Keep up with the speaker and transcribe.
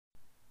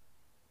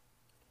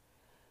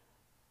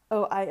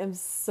Oh, I am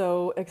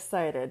so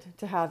excited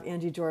to have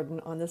Angie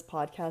Jordan on this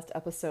podcast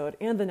episode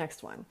and the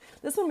next one.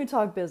 This one we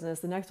talk business,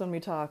 the next one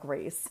we talk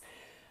race.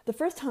 The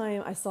first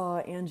time I saw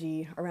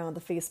Angie around the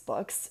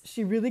Facebooks,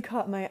 she really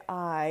caught my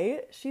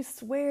eye. She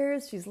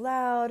swears, she's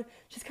loud,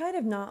 she's kind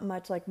of not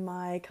much like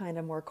my kind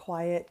of more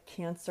quiet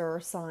Cancer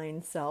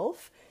sign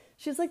self.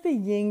 She's like the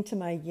yin to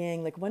my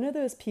yang, like one of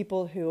those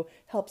people who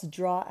helps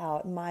draw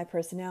out my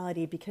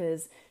personality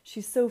because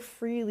she's so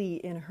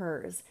freely in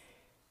hers.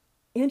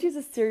 Angie's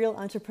a serial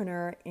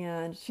entrepreneur,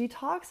 and she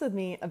talks with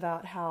me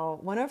about how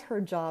one of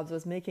her jobs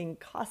was making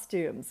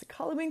costumes,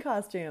 Halloween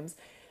costumes,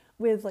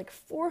 with like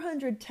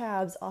 400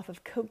 tabs off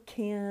of Coke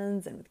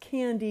cans and with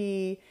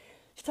candy.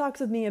 She talks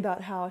with me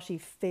about how she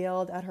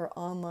failed at her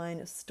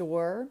online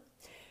store.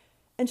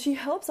 And she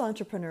helps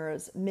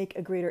entrepreneurs make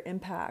a greater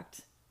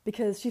impact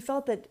because she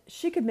felt that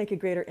she could make a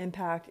greater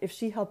impact if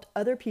she helped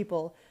other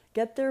people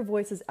get their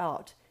voices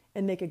out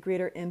and make a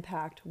greater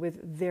impact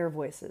with their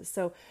voices.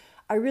 So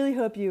I really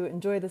hope you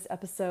enjoy this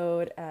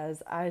episode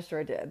as I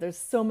sure did. There's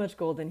so much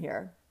gold in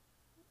here.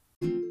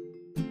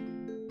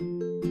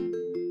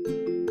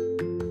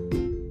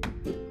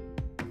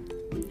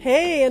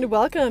 Hey, and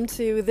welcome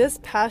to This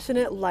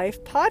Passionate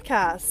Life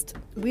podcast.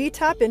 We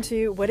tap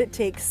into what it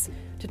takes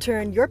to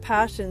turn your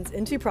passions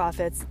into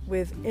profits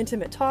with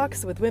intimate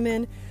talks with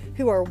women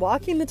who are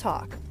walking the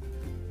talk.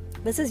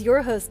 This is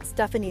your host,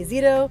 Stephanie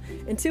Zito,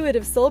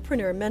 intuitive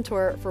soulpreneur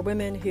mentor for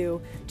women who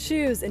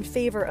choose in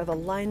favor of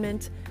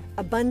alignment,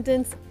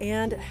 abundance,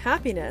 and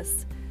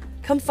happiness.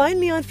 Come find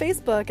me on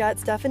Facebook at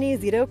Stephanie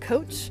Zito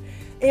Coach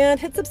and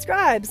hit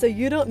subscribe so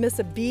you don't miss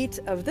a beat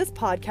of this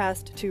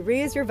podcast to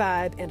raise your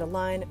vibe and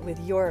align with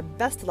your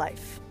best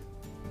life.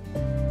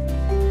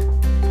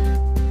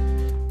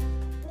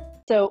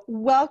 So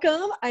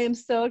welcome. I am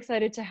so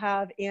excited to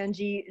have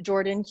Angie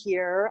Jordan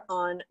here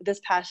on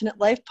This Passionate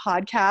Life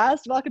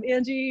podcast. Welcome,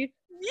 Angie.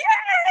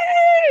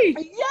 Yay!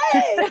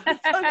 Yay! I'm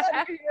so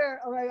glad you're here.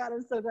 Oh my God,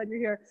 I'm so glad you're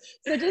here.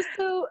 So just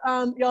so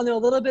y'all know a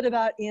little bit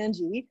about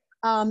Angie.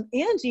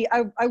 Angie,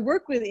 I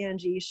work with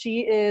Angie.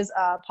 She is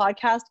a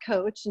podcast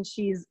coach and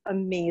she's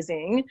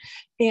amazing.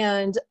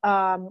 And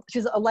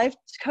she's a life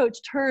coach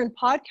turned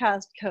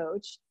podcast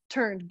coach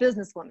turned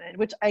businesswoman,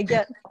 which I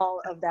get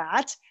all of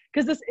that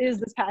because this is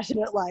This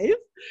Passionate Life.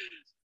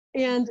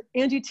 And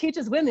Angie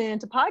teaches women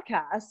to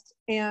podcast.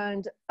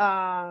 And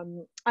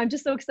I'm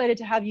just so excited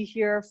to have you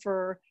here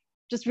for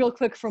just real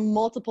quick for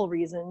multiple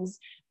reasons.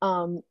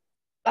 I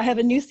have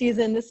a new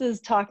season. This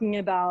is talking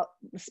about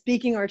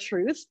speaking our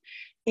truth.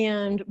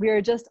 And we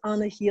are just on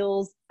the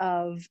heels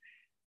of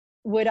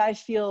what I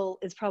feel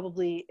is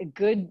probably a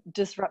good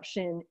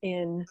disruption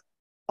in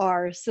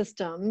our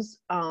systems,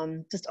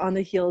 just on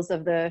the heels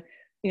of the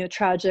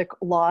tragic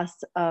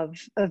loss of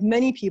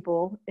many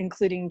people,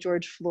 including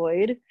George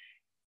Floyd,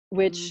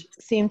 which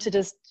seemed to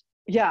just,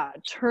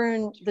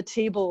 turn the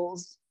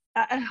tables,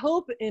 I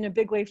hope in a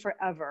big way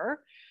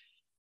forever.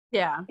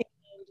 Yeah. And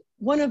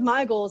one of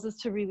my goals is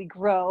to really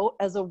grow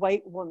as a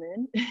white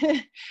woman.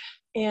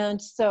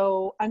 And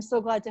so I'm so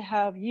glad to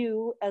have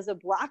you as a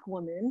Black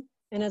woman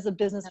and as a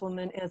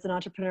businesswoman, as an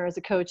entrepreneur, as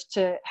a coach,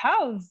 to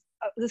have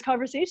this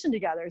conversation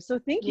together. So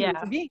thank you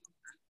for being here.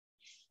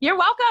 You're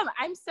welcome.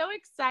 I'm so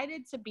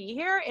excited to be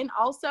here. And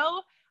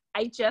also,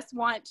 I just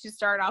want to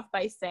start off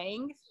by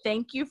saying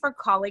thank you for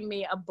calling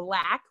me a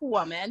Black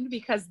woman,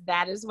 because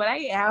that is what I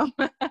am,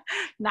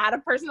 not a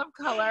person of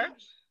color.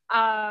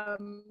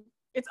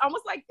 It's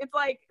almost like,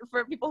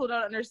 for people who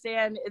don't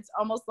understand, it's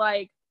almost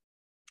like,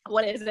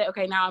 what is it?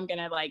 Okay, now I'm going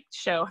to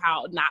show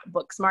how not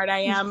book smart I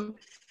am.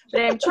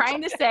 But I'm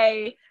trying to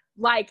say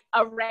like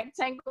a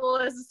rectangle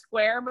is a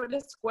square, but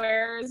a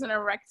square isn't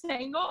a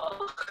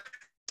rectangle.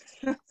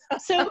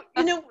 So,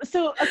 okay.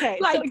 So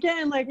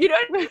again, was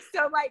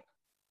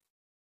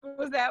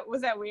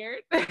that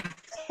weird?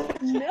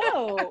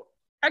 No.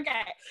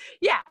 Okay.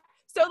 Yeah.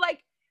 So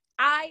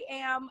I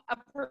am a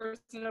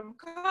person of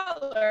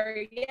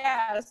color,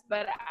 yes,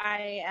 but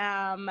I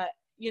am,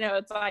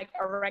 it's like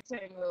a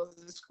rectangle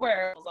is a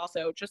square is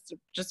also just a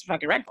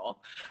fucking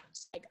rectangle.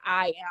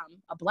 I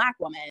am a Black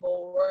woman.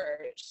 People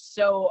were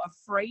so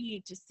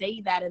afraid to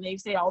say that, and they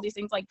say all these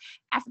things like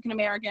African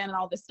American and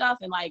all this stuff,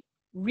 and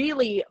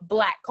really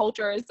Black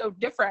culture is so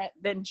different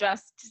than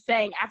just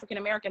saying African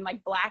American.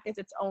 Black is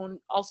its own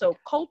also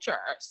culture.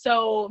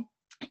 So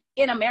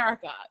in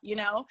America,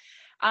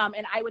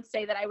 and I would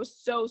say that I was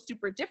so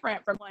super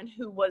different from one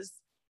who was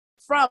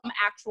from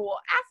actual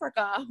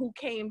Africa, who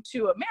came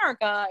to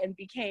America and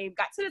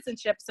got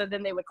citizenship. So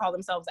then they would call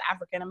themselves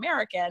African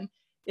American.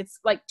 It's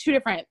two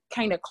different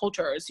kind of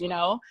cultures,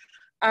 So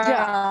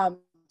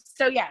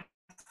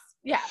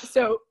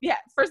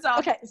first off,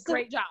 okay,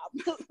 great job.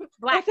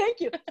 Well, thank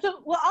you.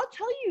 I'll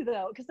tell you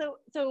though, because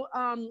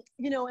and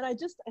I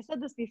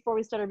said this before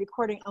we started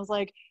recording. I was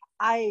like,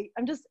 I'm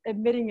just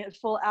admitting it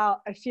full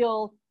out. I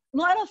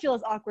don't feel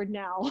as awkward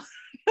now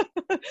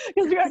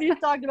because we already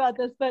talked about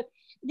this, but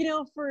you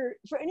know, for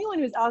anyone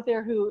who's out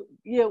there who,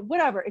 you know,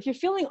 whatever, if you're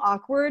feeling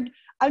awkward,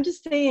 I'm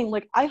just saying,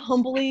 like, I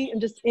humbly am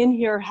just in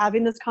here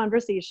having this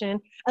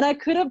conversation, and I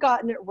could have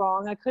gotten it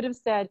wrong. I could have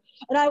said,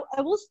 and I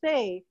will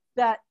say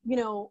that, you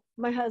know,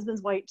 my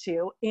husband's white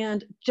too.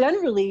 And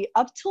generally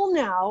up till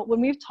now, when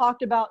we've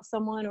talked about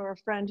someone or a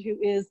friend who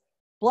is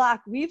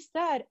Black, we've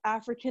said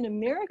African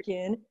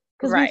American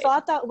because we Right.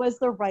 thought that was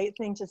the right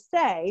thing to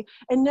say.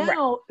 And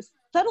now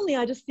suddenly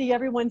I just see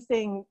everyone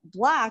saying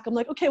Black. I'm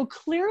like, okay, well,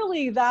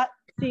 clearly that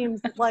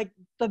seems like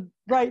the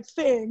right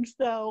thing.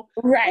 So,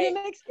 and it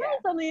makes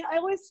sense. I mean, I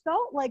always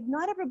felt like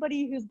not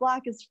everybody who's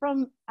Black is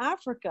from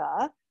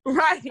Africa.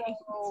 Right.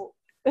 So,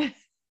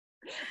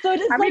 so it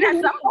is, I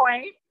mean,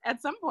 like,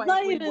 at some point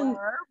we even,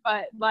 were,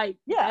 but like,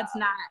 that's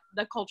not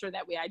the culture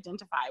that we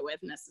identify with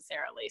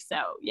necessarily. So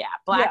yeah,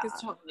 Black is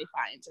totally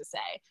fine to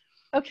say.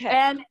 Okay.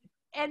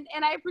 And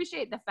I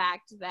appreciate the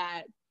fact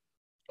that,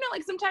 you know,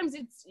 like sometimes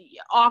it's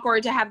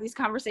awkward to have these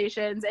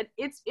conversations, and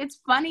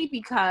it's funny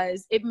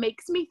because it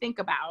makes me think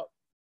about,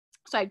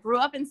 so I grew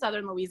up in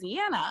Southern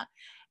Louisiana,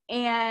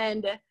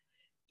 and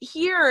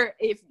here,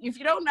 if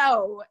you don't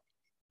know,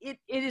 it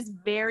is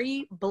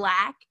very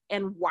Black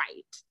and white.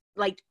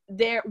 Like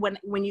there,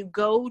 when you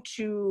go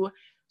to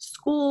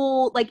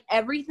school, like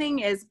everything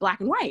is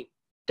Black and white.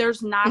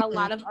 There's not a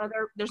lot of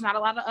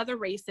other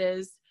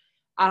races.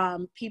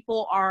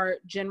 People are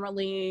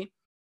generally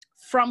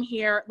from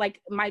here. Like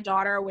my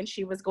daughter, when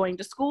she was going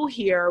to school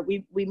here,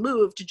 we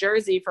moved to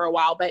Jersey for a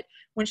while, but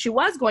when she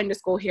was going to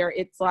school here,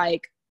 it's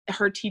like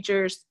her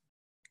teachers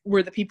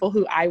were the people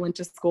who I went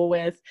to school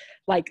with.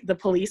 Like the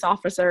police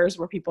officers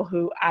were people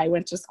who I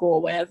went to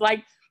school with.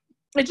 Like,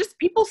 it just,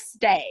 people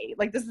stay.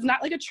 Like, this is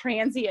not like a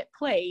transient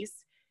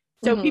place.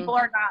 So people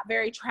are not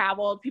very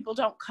traveled. People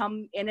don't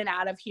come in and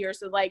out of here.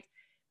 So like,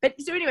 but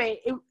so anyway,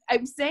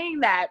 I'm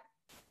saying that,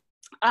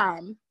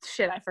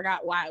 I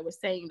forgot why I was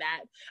saying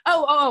that.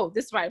 Oh,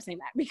 this is why I was saying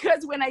that.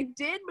 Because when I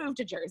did move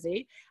to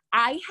Jersey,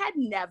 I had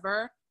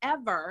never,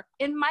 ever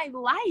in my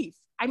life,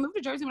 I moved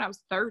to Jersey when I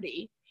was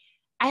 30.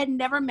 I had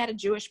never met a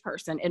Jewish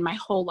person in my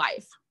whole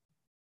life.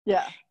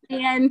 Yeah.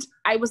 And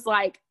I was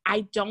like,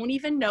 I don't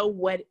even know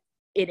what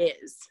it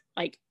is.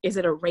 Like, is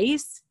it a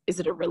race? Is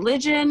it a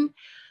religion?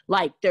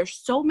 Like, there's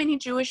so many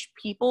Jewish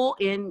people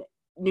in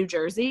New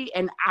Jersey.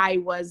 And I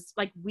was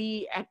like,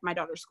 at my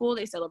daughter's school,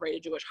 they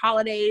celebrated Jewish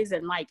holidays.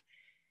 And like,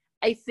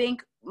 I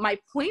think my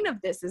point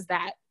of this is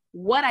that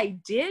what I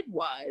did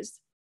was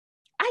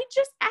I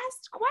just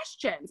asked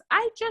questions.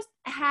 I just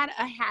had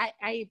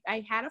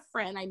I had a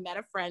friend, I met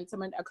a friend,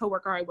 a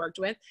coworker I worked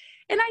with,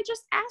 and I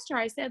just asked her,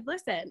 I said,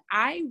 listen,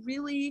 I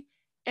really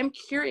am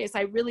curious.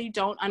 I really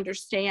don't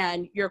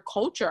understand your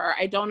culture.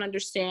 I don't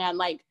understand,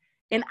 like,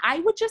 and I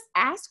would just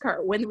ask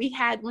her when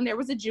there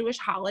was a Jewish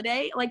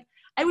holiday, like,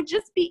 I would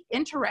just be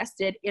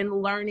interested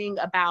in learning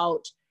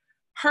about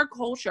her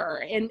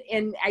culture. And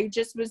I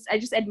just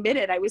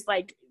admitted, I was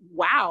like,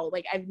 wow,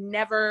 like I've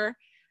never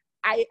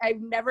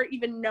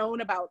even known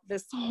about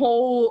this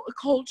whole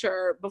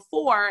culture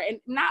before. And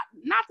not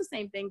the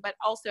same thing, but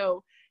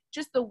also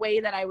just the way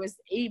that I was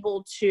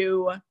able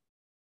to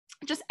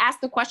just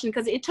ask the question,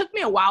 because it took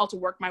me a while to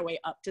work my way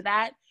up to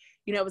that.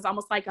 You know, it was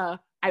almost like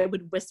I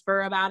would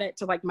whisper about it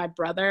to like my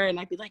brother, and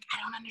I'd be like,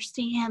 I don't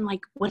understand,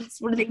 like, what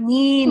do they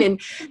mean? And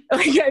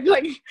like, I'd be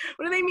like,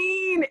 what do they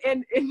mean?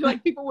 And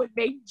like people would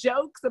make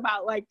jokes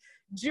about like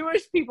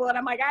Jewish people, and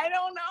I'm like, I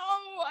don't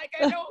know, like,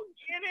 I don't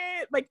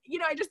get it. Like, you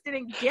know, I just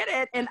didn't get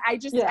it. And I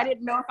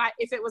didn't know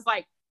if it was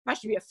like, if I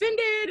should be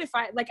offended, if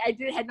I, like,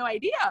 had no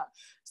idea.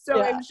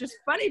 So it was just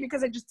funny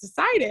because I just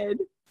decided,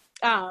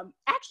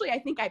 actually, I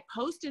think I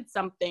posted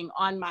something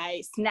on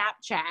my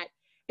Snapchat,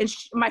 and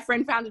my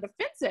friend found it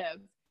offensive.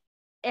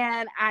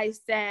 And I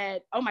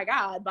said, oh my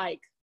God,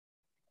 like,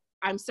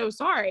 I'm so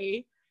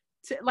sorry.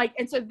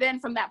 And so then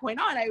from that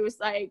point on, I was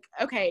like,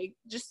 okay,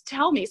 just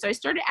tell me. So I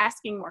started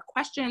asking more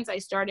questions. I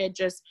started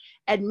just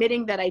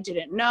admitting that I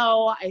didn't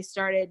know. I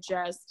started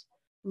just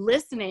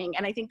listening.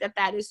 And I think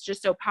that is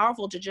just so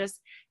powerful to just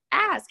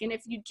ask. And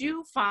if you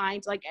do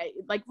find, like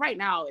right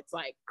now, it's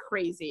like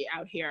crazy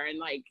out here. And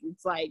like,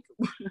 it's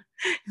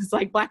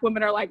like Black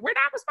women are like, we're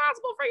not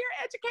responsible for your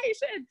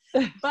education.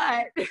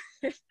 But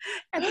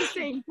at the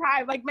same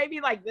time, like,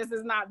 maybe like this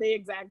is not the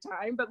exact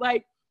time, but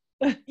like,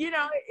 you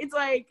know, it's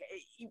like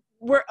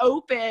we're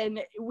open.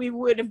 We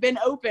would have been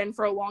open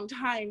for a long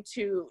time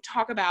to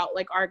talk about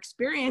like our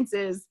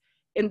experiences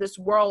in this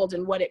world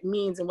and what it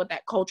means and what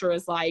that culture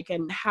is like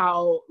and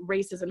how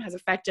racism has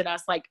affected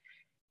us. Like,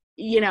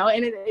 you know,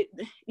 and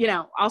you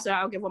know, also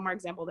I'll give one more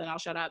example, then I'll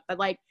shut up. But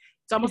like,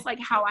 it's almost like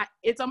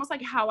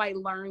how I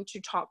learned to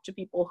talk to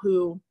people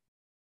who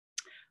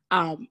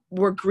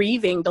were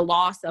grieving the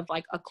loss of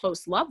like a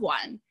close loved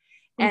one.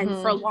 And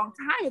for a long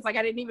time, it's like,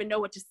 I didn't even know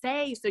what to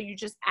say. So you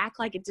just act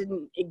like it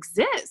didn't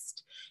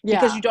exist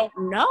because you don't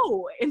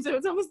know. And so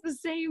it's almost the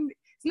same.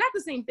 It's not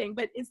the same thing,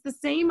 but it's the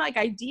same like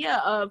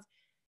idea of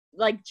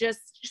like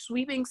just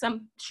sweeping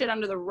some shit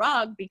under the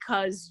rug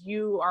because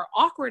you are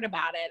awkward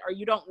about it or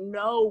you don't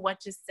know what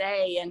to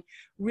say. And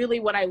really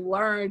what I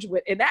learned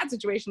in that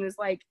situation is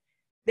like,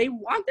 they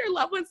want their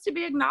loved ones to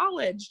be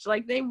acknowledged.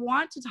 Like they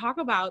want to talk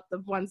about the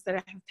ones that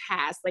have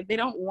passed. Like they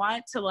don't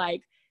want to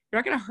like, they're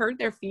not going to hurt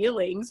their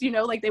feelings, you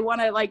know, like they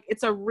want to like,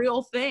 it's a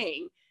real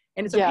thing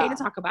and it's okay to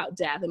talk about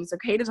death and it's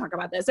okay to talk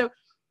about this. So,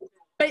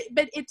 but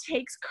it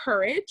takes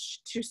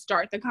courage to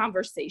start the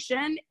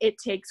conversation. It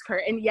takes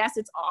courage. And yes,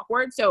 it's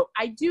awkward. So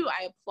I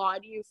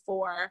applaud you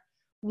for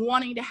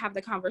wanting to have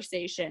the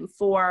conversation,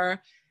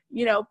 for,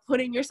 you know,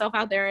 putting yourself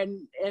out there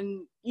and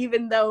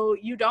even though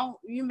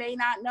you may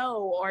not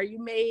know, or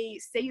you may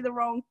say the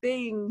wrong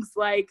things,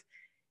 like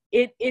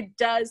it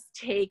does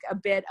take a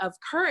bit of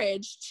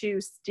courage to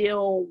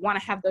still want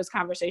to have those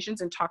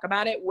conversations and talk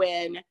about it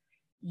when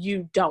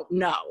you don't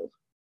know.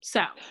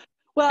 So,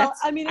 well,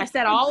 I mean, I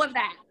said all of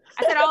that.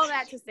 I said all of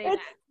that to say that.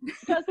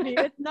 Trust me,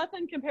 it's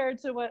nothing compared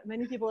to what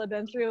many people have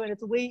been through, and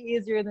it's way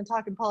easier than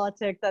talking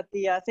politics at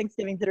the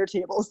Thanksgiving dinner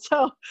table.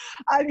 So,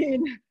 I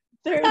mean,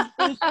 there's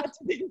that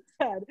to be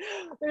said.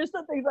 There's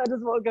some things I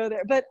just won't go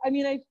there. But I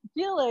mean, I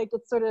feel like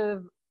it's sort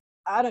of,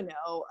 I don't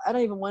know. I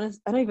don't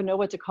even know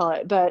what to call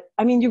it. But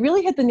I mean, you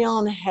really hit the nail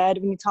on the head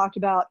when you talked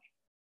about,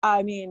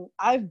 I mean,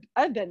 I've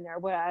been there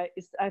where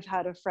I've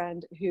had a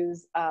friend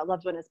whose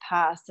loved one has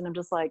passed, and I'm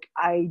just like,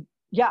 I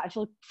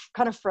feel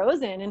kind of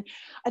frozen. And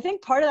I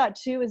think part of that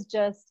too is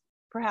just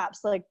perhaps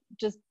like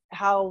just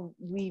how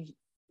when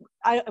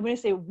I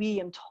say we,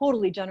 I'm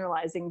totally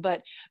generalizing,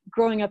 but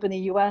growing up in the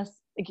US,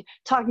 like,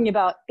 talking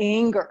about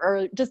anger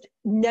or just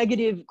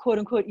negative quote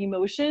unquote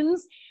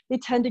emotions, they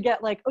tend to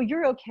get like, oh,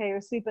 you're okay,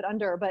 or sweep it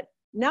under. But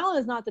now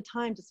is not the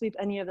time to sweep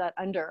any of that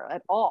under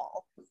at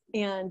all.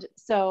 And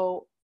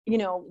so, you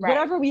know,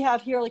 whatever we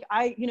have here, like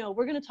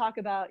we're going to talk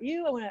about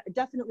you. I want to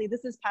definitely,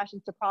 this is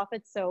Passions to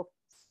Profits. So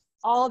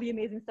all the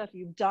amazing stuff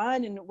you've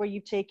done and where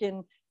you've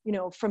taken, you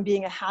know, from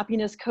being a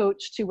happiness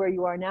coach to where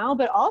you are now.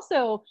 But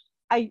also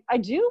I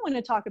do want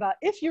to talk about,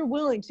 if you're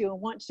willing to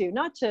and want to,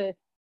 not to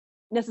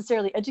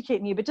necessarily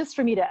educate me, but just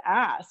for me to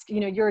ask, you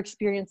know, your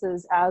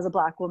experiences as a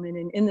Black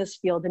woman in this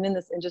field and in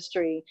this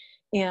industry,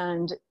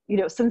 and, you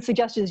know, some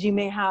suggestions you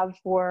may have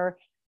for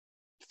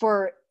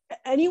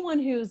anyone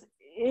who's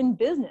in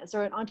business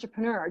or an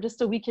entrepreneur, just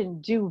so we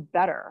can do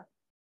better.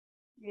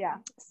 Yeah.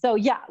 So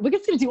yeah, we're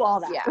just going to do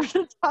all that. Yeah. We're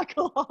going to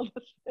tackle all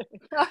the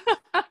things.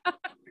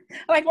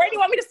 Like, where do you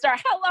want me to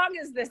stast? How long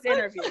is this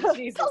interview?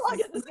 Jesus,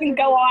 this can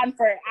go on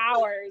for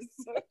hours.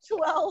 A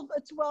 12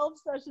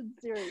 session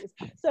series.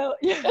 So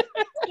yeah,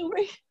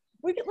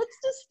 let's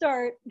just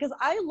start, because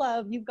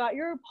you've got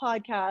your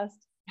podcast,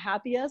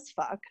 Happy as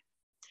Fuck.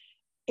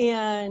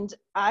 And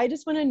I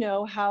just want to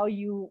know how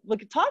you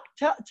talk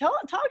to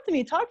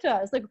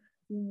us. Like,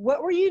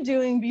 what were you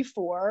doing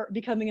before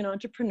becoming an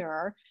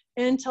entrepreneur?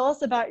 And tell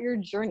us about your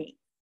journey.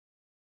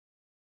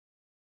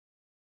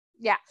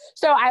 Yeah.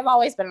 So I've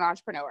always been an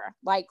entrepreneur.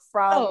 Like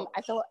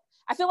I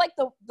feel like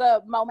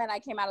the moment I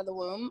came out of the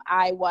womb,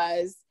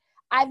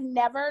 I've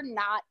never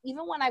not,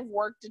 even when I've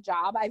worked a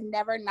job, I've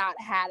never not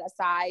had a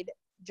side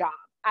job.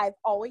 I've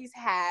always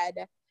had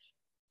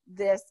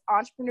this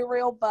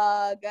entrepreneurial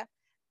bug.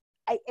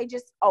 I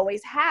just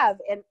always have.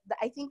 And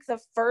I think the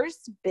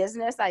first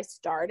business I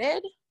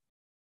started,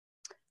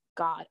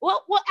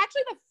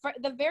 actually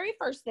the very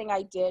first thing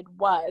I did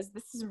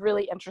this is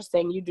really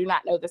interesting. You do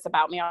not know this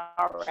about me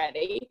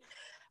already,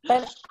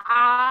 but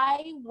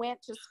I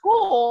went to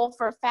school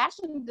for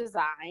fashion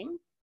design.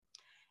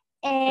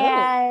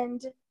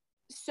 And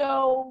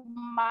so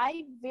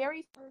my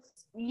very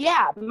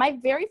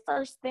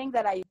first thing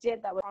that I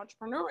did that was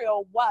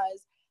entrepreneurial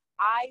was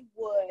I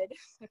would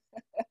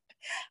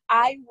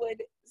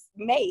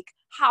make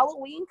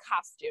Halloween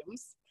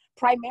costumes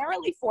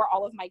primarily for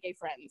all of my gay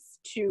friends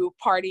to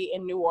party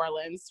in New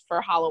Orleans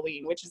for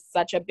Halloween, which is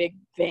such a big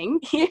thing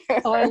here.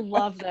 Oh, I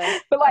love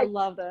this. But like, I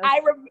love this.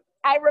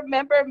 I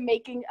remember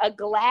making a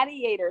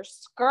gladiator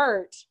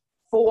skirt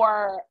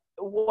for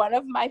one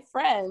of my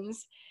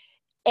friends,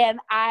 and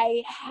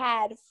I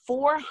had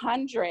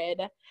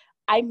 400.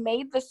 I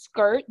made the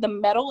skirt, the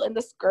metal in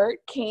the skirt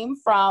came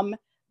from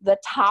the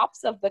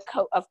tops of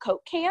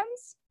Coke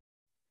cans.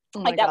 Oh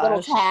like that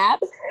little tab,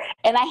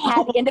 and I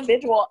had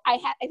individual. I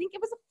think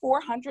it was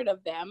 400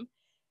 of them,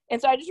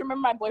 and so I just remember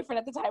my boyfriend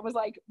at the time was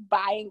like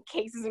buying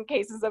cases and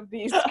cases of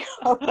these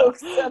Cokes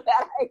so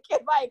that I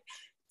could like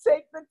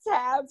take the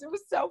tabs. It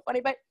was so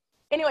funny, but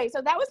anyway, so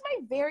that was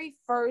my very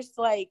first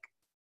like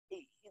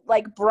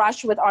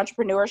brush with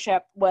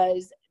entrepreneurship,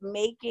 was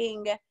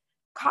making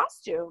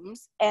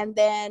costumes, and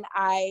then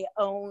I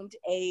owned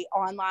a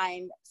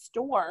online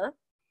store,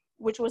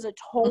 which was a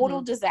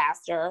total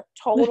disaster.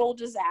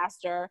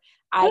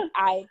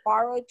 I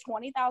borrowed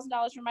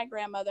 $20,000 from my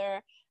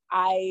grandmother.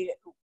 I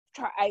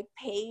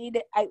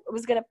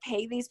was going to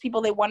pay these people.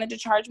 They wanted to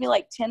charge me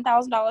like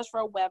 $10,000 for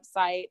a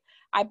website.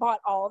 I bought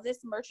all this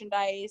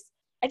merchandise.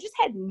 I just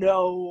had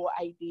no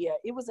idea.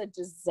 It was a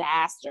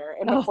disaster.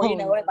 And before you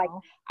know it, like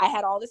I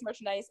had all this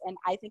merchandise, and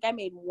I think I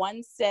made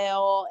one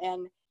sale,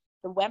 and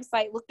The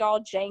website looked all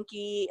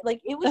janky.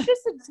 Like, it was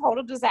just a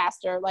total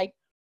disaster. Like,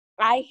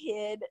 I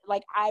hid,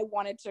 like, I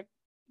wanted to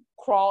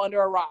crawl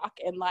under a rock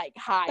and like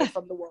hide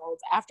from the world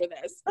after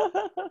this.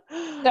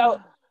 So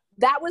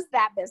that was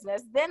that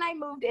business. Then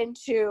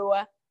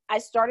I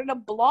started a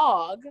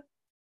blog,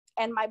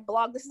 and my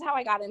blog, this is how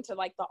I got into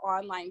like the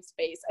online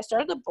space. I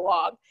started a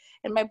blog,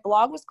 and my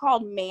blog was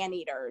called Man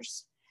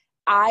Eaters.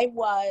 I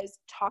was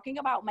talking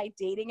about my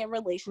dating and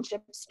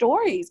relationship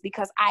stories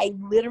because I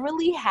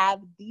literally have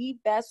the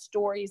best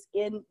stories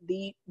in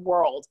the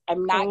world.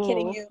 I'm not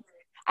kidding you.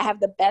 I have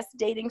the best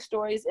dating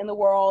stories in the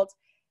world,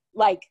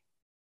 like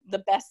the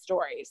best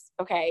stories.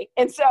 Okay.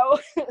 And so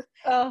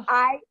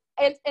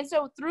and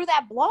so through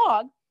that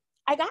blog,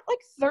 I got like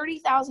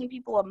 30,000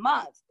 people a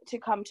month to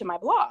come to my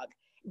blog.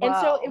 Wow. And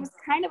so it was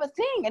kind of a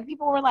thing. And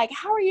people were like,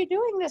 how are you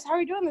doing this? How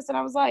are you doing this? And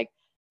I was like,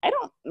 I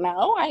don't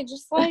know. I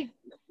just like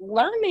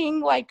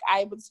learning. Like,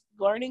 I was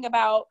learning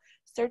about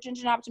search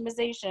engine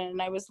optimization.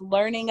 I was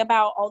learning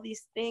about all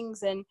these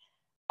things. And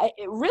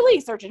really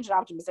search engine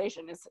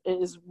optimization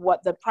is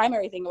what the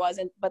primary thing was.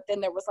 But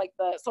then there was like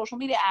the social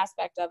media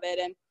aspect of it.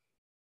 And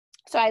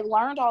so I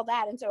learned all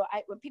that. And so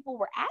when people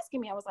were asking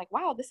me, I was like,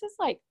 wow, this is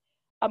like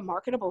a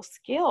marketable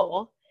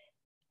skill.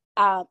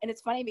 And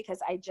it's funny because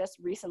I just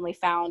recently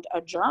found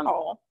a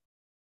journal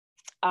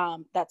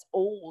that's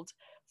old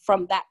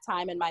from that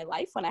time in my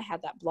life when I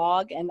had that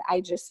blog. And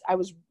I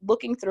was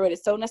looking through it.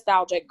 It's so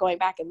nostalgic going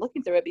back and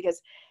looking through it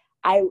because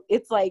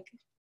it's like,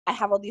 I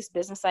have all these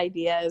business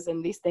ideas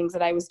and these things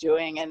that I was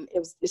doing. And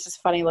it's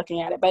just funny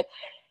looking at it. But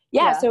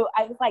yeah, so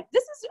I was like,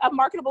 this is a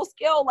marketable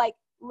skill. Like,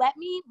 let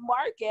me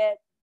market,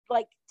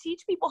 like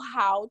teach people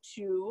how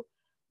to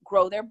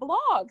grow their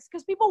blogs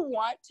because people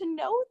want to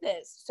know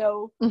this.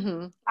 So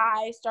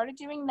I started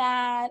doing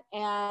that,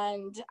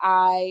 and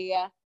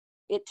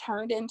it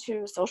turned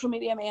into social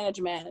media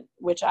management,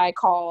 which I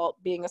call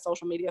being a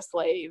social media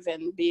slave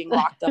and being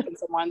locked up in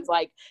someone's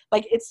like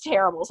it's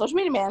terrible. Social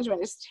media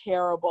management is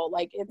terrible.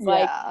 Like, it's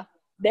like,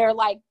 they're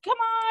like, come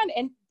on.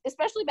 And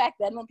especially back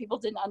then when people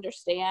didn't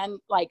understand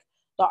like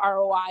the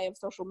ROI of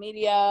social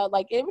media,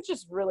 like it was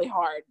just really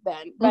hard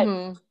then.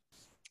 But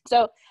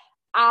so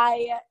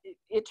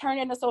it turned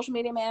into social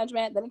media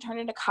management, then it turned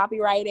into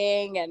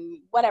copywriting and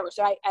whatever.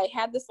 So I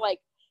had this like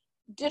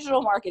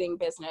digital marketing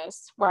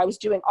business where I was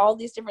doing all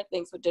these different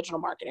things with digital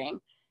marketing.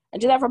 I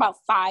did that for about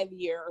 5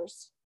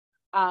 years.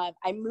 I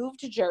moved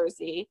to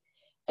Jersey.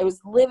 I was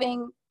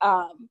living,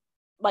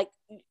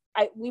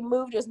 we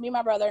moved, it was me and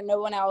my brother, no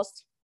one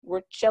else.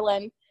 We're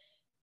chilling.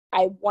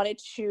 I wanted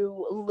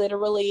to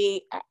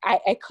literally,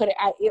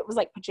 it was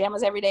like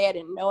pajamas every day. I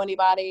didn't know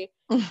anybody.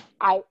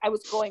 I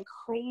was going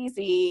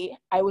crazy.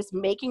 I was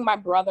making my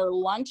brother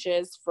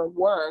lunches for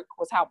work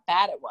was how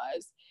bad it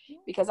was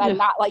because I'm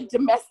not like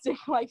domestic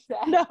like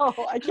that. No,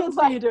 I can't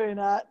see you doing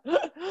that.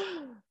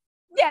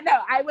 Yeah, no,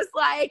 I was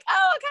like,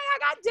 oh, okay, I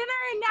got dinner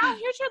and now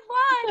here's your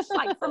lunch,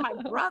 like for my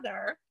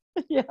brother.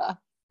 Yeah.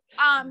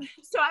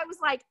 So I was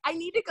like, I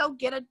need to go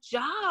get a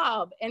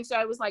job. And so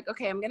I was like,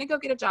 okay, I'm going to go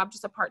get a job,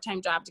 just a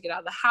part-time job to get out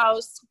of the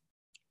house.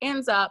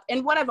 Ends up,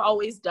 and what I've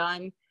always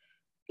done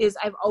is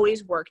I've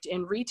always worked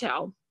in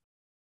retail.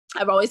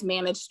 I've always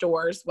managed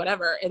stores,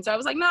 whatever. And so I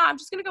was like, no, I'm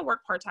just going to go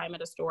work part-time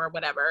at a store,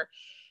 whatever.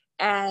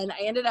 And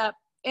I ended up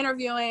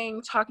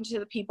interviewing, talking to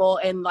the people,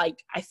 and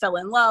like, I fell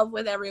in love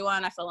with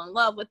everyone. I fell in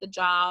love with the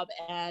job.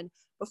 And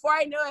before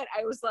I knew it,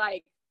 I was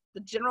like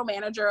the general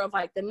manager of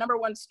like the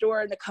 #1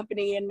 store in the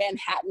company in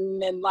Manhattan.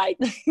 And like,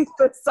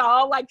 it's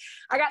all like,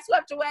 I got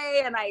swept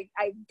away and I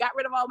got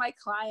rid of all my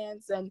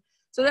clients. And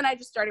so then I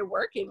just started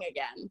working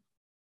again.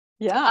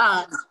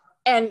 Yeah.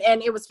 And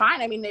it was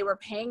fine. I mean, they were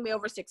paying me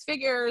over 6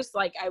 figures.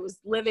 Like, I was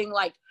living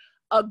like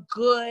a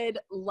good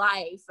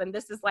life. And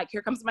this is like,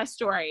 here comes my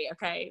story.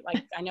 Okay.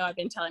 Like, I know I've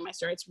been telling my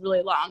story. It's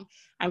really long.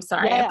 I'm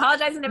sorry. I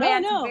apologize in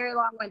advance. No. It's very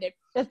long-winded.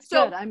 It's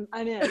good. I'm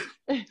in.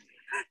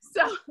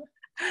 So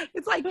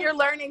it's like you're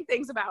learning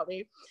things about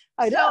me.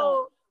 I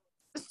know.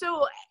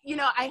 So, you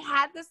know, I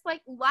had this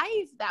like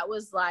life that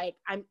was like,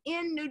 I'm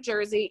in New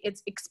Jersey.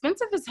 It's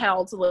expensive as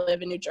hell to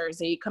live in New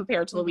Jersey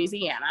compared to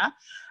Louisiana.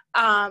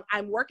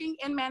 I'm working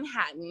in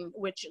Manhattan,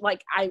 which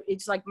like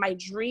it's like my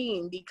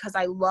dream because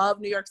I love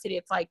New York City.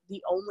 It's like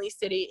the only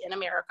city in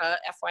America,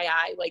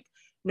 FYI, like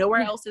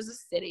nowhere else is a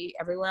city.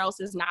 Everywhere else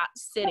is not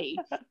city.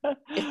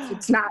 If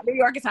it's not New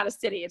York, it's not a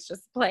city. It's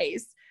just a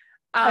place.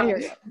 I hear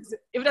you.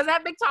 If it doesn't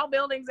have big tall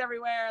buildings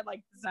everywhere,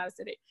 like it's not a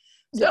city.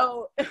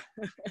 So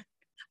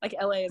like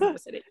LA isn't a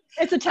city.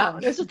 It's a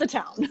town. It's just a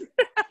town.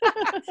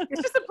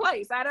 It's just a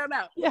place. I don't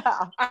know.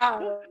 Yeah.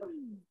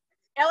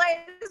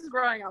 LA is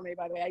growing on me,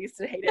 by the way. I used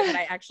to hate it, but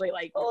I actually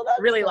like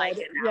really like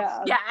it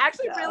now. Yeah, I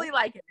actually really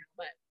like it now,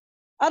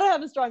 but I don't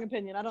have a strong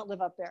opinion. I don't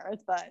live up there.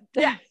 It's fine.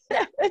 Yeah.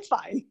 It's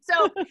fine.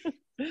 So,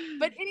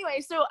 but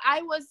anyway, so I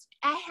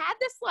had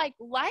this like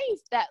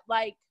life that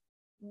like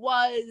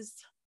was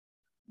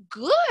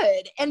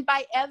good. And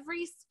by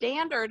every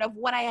standard of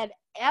what I had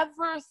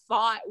ever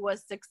thought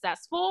was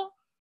successful,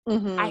 I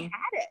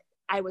had it.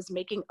 I was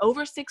making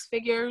over six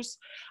figures.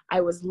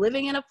 I was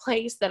living in a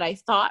place that I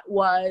thought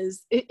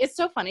was, it's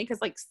so funny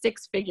because like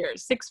six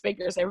figures,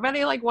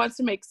 everybody like wants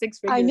to make six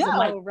figures. I know, and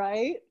like,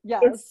 right?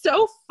 Yes. It's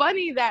so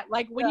funny that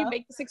like when you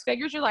make the six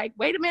figures, you're like,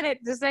 wait a minute,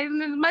 this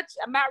ain't as much.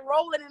 I'm not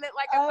rolling in it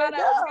like I thought I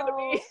was gonna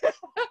be.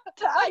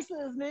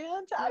 Taxes,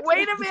 man. Taxes.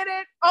 Wait a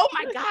minute. Oh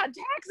my God,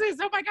 taxes.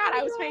 Oh my God.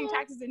 I was paying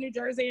taxes in New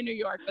Jersey and New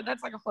York, but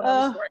that's like a whole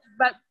other story.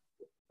 But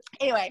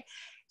anyway,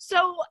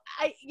 so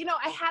I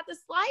had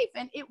this life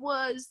and it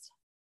was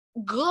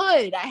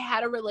good. I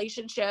had a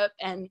relationship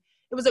and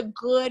it was a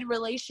good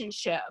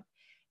relationship.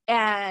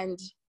 And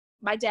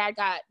my dad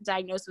got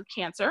diagnosed with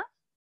cancer.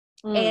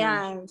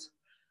 And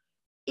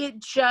it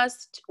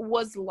just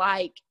was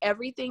like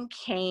everything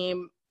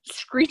came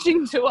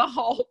screeching to a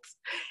halt.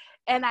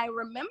 And I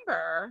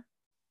remember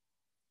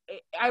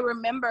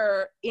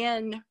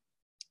in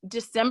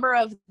December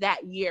of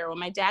that year when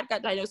my dad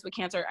got diagnosed with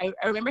cancer, I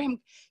remember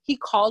he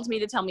called me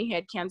to tell me he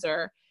had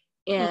cancer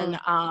in,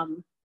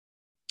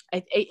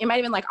 it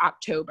might've been like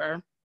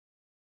October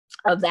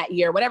of that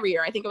year, whatever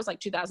year. I think it was like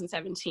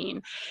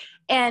 2017.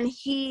 And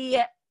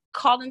he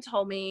called and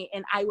told me,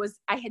 and I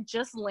had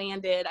just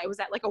landed. I was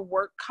at like a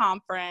work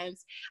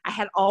conference. I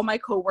had all my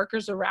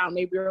coworkers around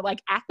me. We were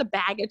like at the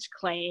baggage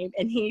claim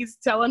and he's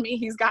telling me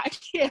he's got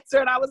cancer.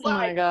 And I was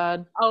like,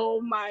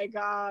 oh my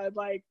God,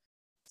 like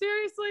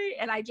seriously.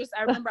 And I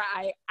remember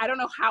I don't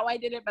know how I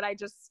did it, but I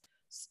just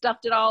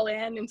stuffed it all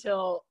in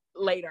until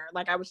later.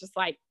 Like I was just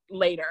like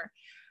later.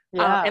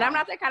 Yeah. And I'm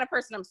not that kind of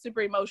person. I'm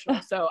super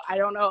emotional. So I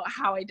don't know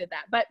how I did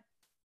that, but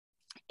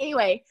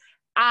anyway,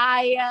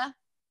 so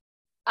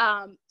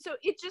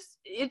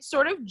it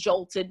sort of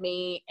jolted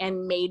me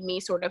and made me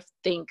sort of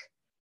think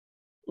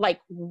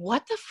like,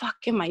 what the fuck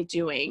am I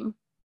doing?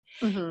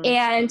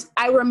 And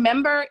I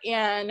remember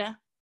in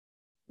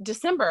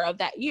December of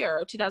that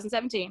year,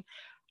 2017,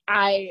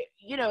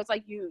 it's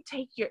like you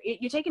take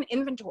an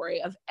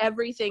inventory of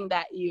everything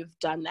that you've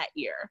done that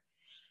year.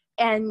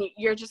 And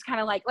you're just kind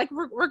of like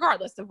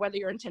regardless of whether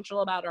you're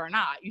intentional about it or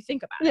not, you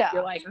think about it.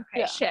 You're like,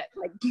 okay, shit,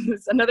 like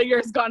another year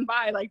has gone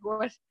by. Like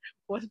what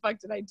the fuck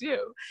did I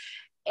do?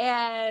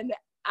 And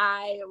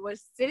I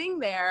was sitting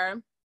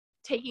there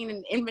taking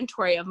an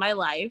inventory of my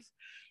life.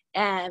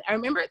 And I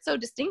remember it so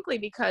distinctly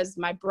because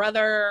I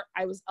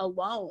was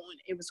alone.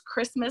 It was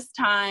Christmas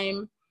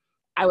time.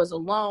 I was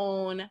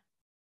alone.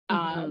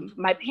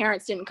 My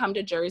parents didn't come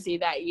to Jersey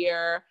that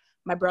year.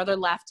 My brother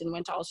left and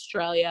went to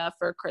Australia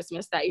for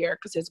Christmas that year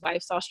because his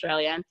wife's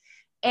Australian.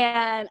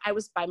 And I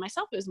was by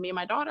myself. It was me and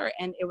my daughter.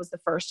 And it was the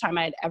first time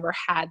I had ever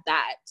had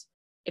that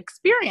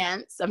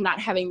experience of not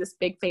having this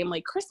big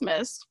family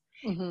Christmas.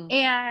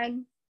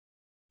 And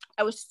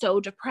I was so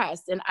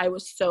depressed and I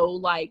was so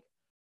like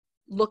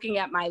looking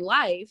at my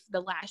life the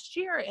last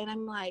year and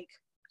I'm like,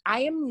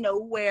 I am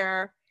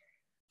nowhere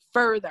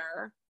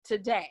further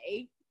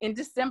today in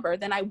December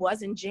than I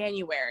was in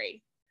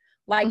January.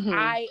 Like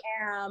I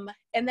am.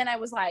 And then I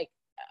was like,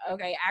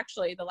 okay,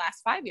 actually the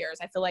last 5 years,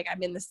 I feel like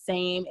I'm in the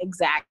same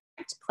exact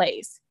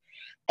place.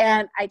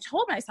 And I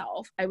told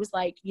myself, I was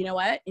like, you know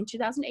what, in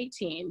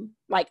 2018,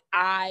 like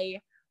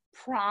I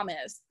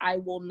promise I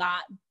will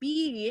not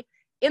be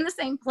in the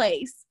same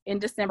place in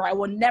December. I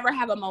will never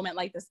have a moment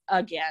like this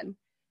again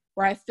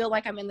where I feel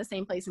like I'm in the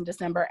same place in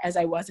December as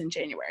I was in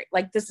January.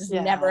 Like this is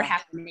never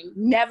happening,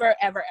 never,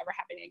 ever, ever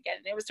happening again.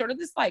 And it was sort of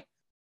this like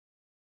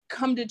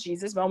come to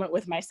Jesus moment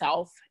with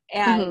myself.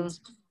 And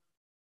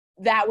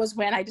that was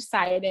when I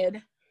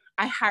decided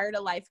I hired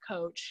a life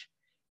coach.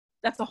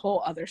 That's a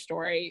whole other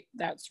story.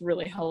 That's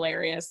really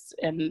hilarious.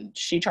 And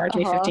she charged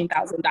me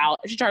 $15,000.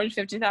 She charged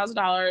me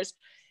 $15,000.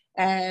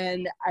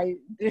 And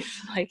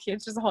like,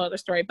 it's just a whole other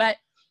story, but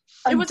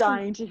I'm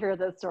dying to hear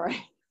that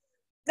story.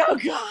 Oh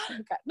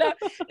God. No,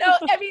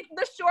 I mean,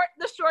 the short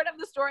of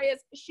the story is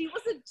she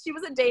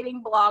was a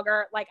dating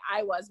blogger like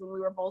I was when we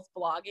were both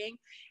blogging.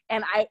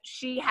 And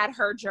she had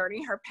her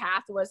journey, her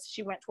path was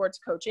she went towards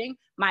coaching.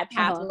 My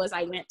path was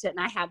I went to, and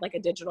I had like a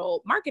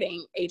digital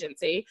marketing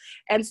agency.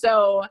 And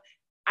so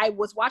I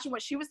was watching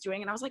what she was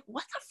doing and I was like,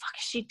 what the fuck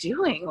is she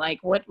doing? Like,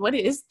 what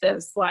is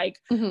this? Like,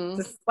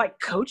 this like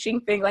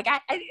coaching thing? Like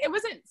I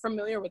wasn't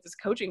familiar with this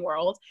coaching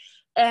world.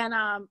 And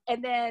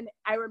then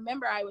I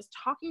remember I was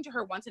talking to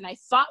her once and I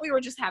thought we were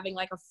just having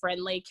like a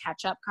friendly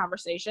catch up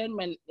conversation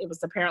when it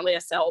was apparently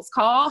a sales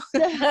call.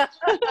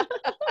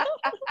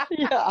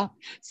 Yeah.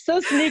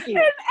 So sneaky.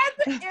 And at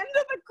the end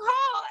of the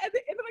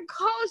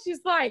call,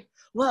 she's like,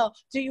 well,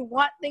 do you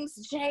want things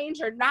to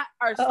change or not,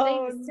 or stay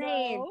the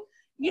same? No.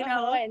 You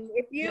know, and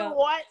if you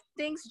want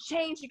things to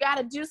change, you got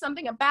to do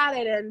something about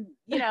it. And,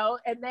 you know,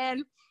 and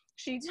then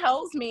she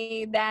tells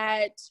me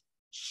that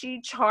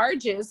she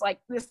charges like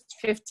this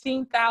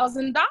 $15,000.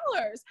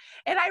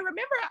 And I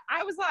remember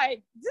I was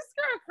like, this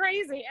girl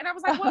crazy. And I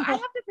was like, well, I have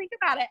to think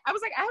about it. I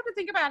was like, I have to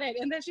think about it.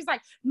 And then she's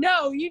like,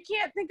 no, you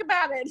can't think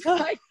about it.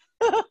 Like,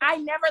 I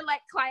never let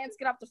clients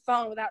get off the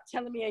phone without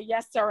telling me a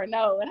yes or a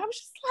no. And I was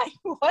just like,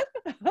 what?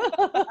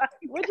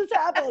 What just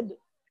happened?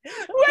 So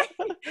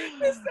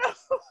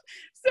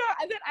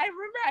then I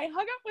remember I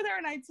hung up with her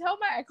and I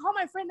called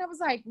my friend. I was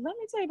like, let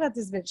me tell you about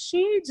this bitch.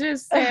 She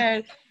just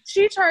said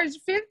she charged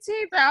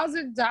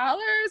 $15,000.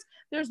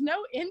 There's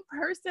no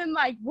in-person.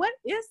 Like, what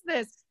is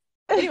this?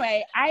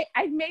 Anyway, I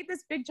made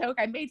this big joke.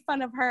 I made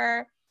fun of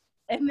her.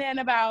 And then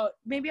about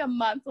maybe a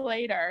month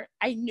later,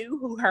 I knew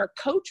who her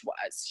coach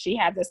was. She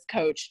had this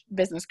coach,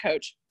 business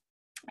coach.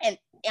 And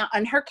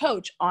on her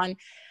coach on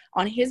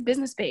his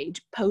business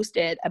page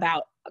posted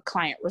about a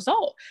client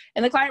result.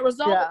 And the client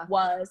result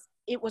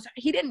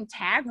he didn't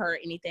tag her or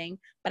anything,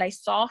 but I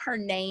saw her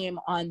name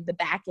on the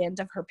back end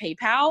of her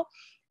PayPal.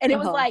 And it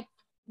was like,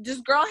 this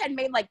girl had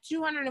made like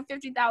 $250,000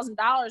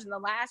 in the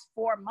last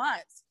 4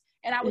 months.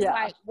 And I was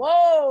like,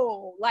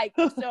 whoa, like,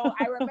 so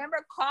I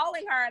remember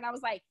calling her and I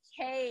was like,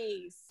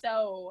 hey,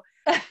 so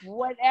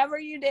whatever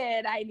you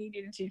did, I need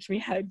you to teach me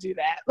how to do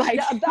that.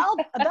 Like about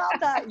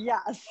that.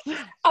 Yes.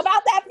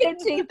 About that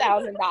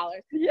 $15,000.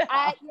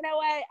 Yeah. You know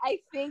what? I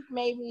think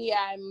maybe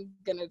I'm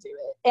going to do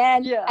it.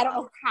 And I don't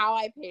know how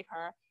I paid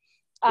her.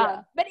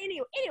 But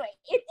anyway,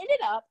 it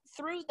ended up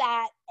through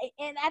that.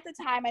 And at the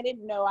time I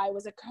didn't know I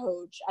was a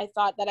coach. I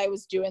thought that I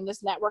was doing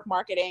this network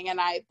marketing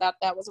and I thought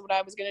that was what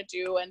I was going to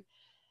do.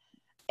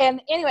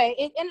 And anyway,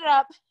 it ended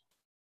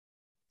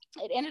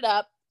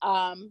up,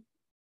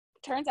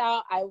 turns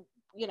out I,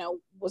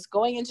 was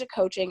going into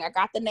coaching. I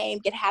got the name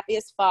Get Happy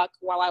as Fuck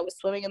while I was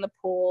swimming in the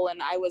pool.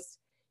 And I was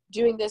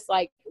doing this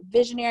like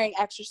visionary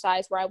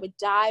exercise where I would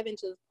dive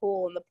into the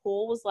pool and the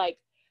pool was like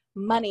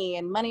money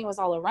and money was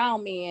all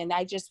around me. And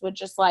I just would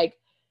just like,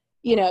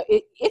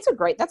 that's a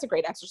great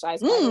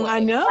exercise.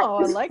 I know.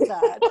 I like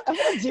that. I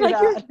want to do like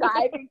that. You're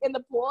diving in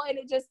the pool and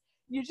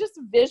you just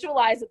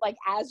visualize it like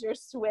as you're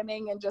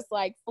swimming and just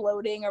like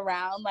floating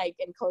around, like,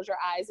 and close your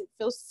eyes. It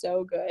feels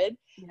so good.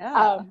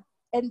 Yeah.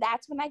 And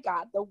that's when I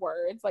got the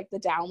words, like the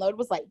download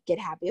was like, get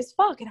happy as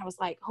fuck. And I was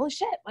like, holy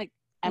shit. Like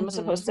I'm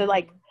supposed to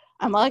like,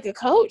 I'm like a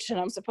coach and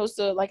I'm supposed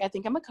to like, I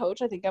think I'm a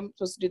coach. I think I'm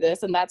supposed to do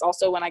this. And that's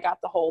also when I got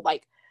the whole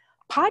like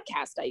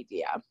podcast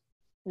idea.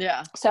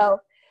 Yeah. So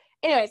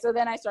anyway, so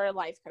then I started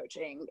life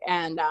coaching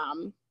and,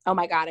 oh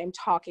my God, I'm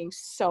talking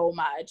so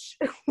much.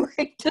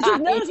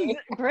 This is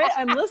great.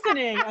 I'm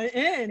listening. I'm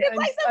in. It's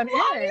like the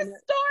longest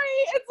story.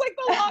 It's like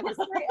the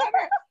longest story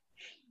ever.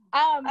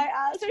 I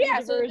asked so for yeah,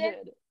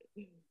 diversion.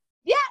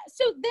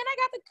 So then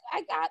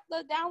I got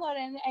the download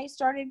and I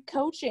started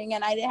coaching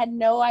and I had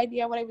no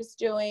idea what I was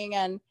doing.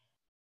 And,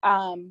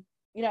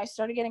 I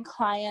started getting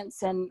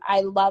clients and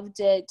I loved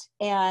it.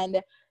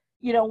 And,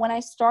 when I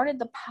started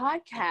the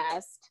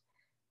podcast,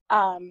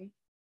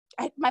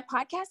 my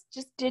podcast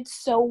just did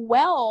so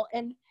well.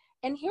 And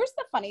here's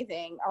the funny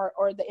thing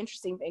or the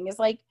interesting thing is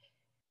like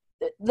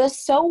the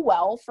so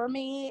well for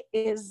me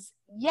is,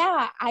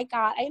 I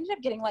ended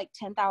up getting like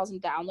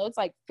 10,000 downloads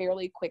like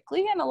fairly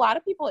quickly. And a lot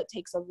of people, it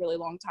takes a really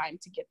long time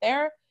to get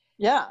there.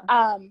 Yeah.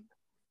 And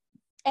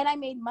I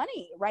made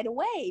money right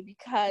away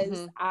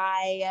because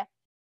I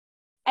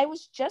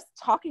was just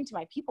talking to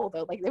my people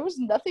though. Like there was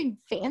nothing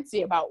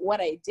fancy about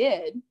what I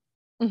did.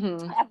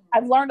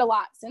 I've learned a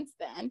lot since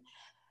then.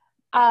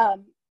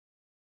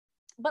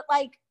 But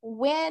like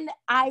when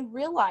I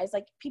realized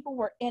like people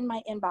were in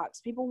my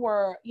inbox, people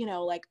were,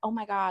 like, oh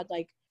my God,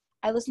 like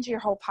I listened to your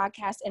whole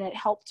podcast and it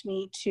helped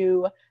me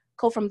to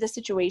go from this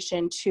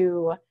situation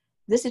to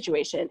this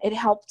situation. It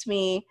helped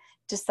me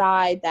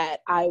decide that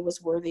I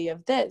was worthy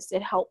of this.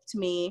 It helped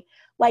me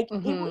like,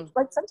 it was,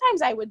 like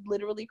sometimes I would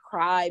literally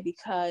cry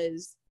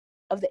because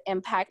of the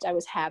impact I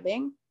was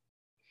having.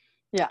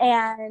 Yeah.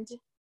 And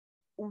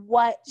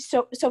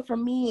so for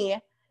me,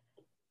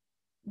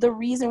 the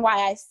reason why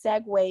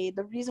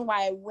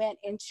I went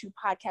into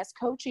podcast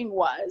coaching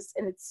was,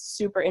 and it's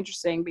super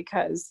interesting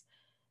because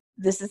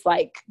this is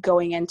like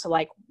going into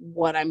like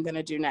what I'm going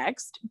to do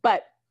next,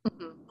 but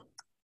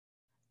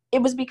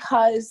it was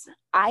because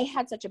I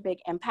had such a big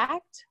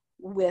impact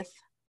with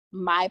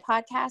my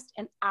podcast.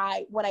 And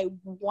what I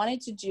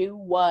wanted to do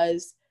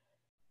was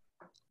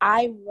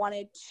I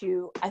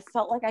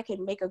felt like I could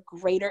make a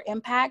greater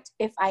impact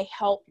if I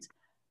helped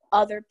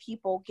other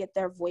people get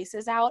their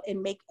voices out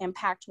and make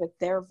impact with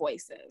their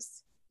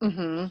voices.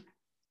 And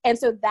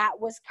so that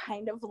was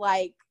kind of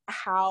like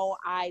how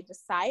I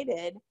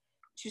decided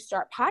to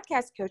start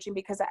podcast coaching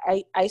because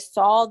I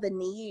saw the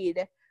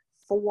need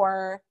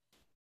for,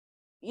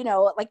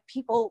 like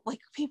people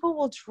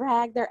will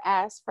drag their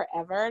ass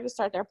forever to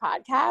start their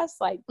podcast.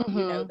 Like,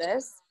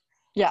 this.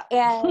 Yeah.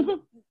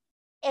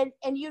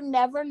 And you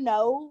never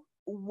know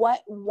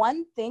what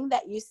one thing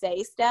that you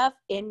say, Steph,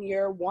 in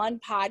your one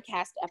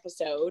podcast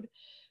episode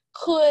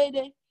could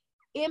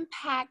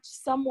impact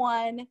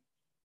someone.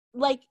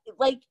 Like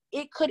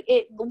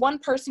one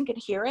person could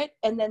hear it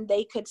and then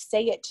they could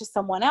say it to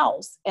someone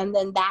else. And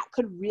then that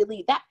could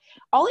really,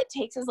 all it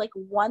takes is like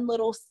one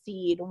little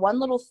seed, one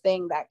little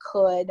thing that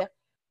could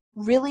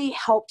really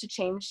help to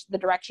change the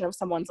direction of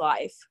someone's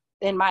life,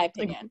 in my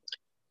opinion.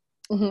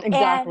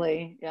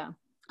 Exactly. And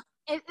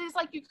it's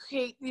like you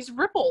create these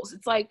ripples.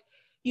 It's like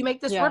you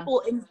make this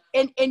ripple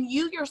and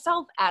you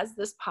yourself as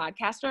this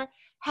podcaster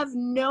have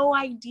no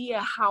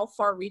idea how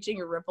far reaching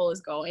your ripple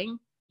is going.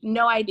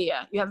 No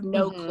idea. You have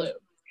no clue.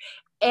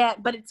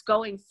 But it's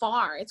going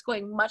far. It's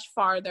going much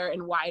farther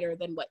and wider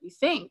than what you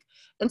think.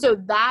 And so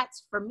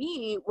that's, for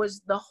me,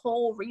 was the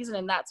whole reason.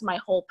 And that's my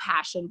whole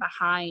passion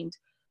behind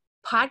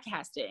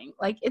podcasting.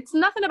 Like, it's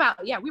nothing about,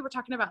 we were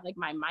talking about like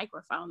my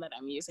microphone that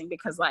I'm using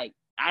because, like,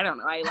 I don't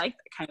know, I like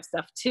that kind of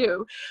stuff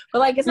too. But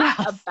like, it's not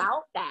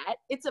about that.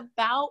 It's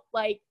about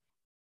like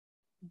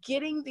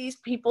getting these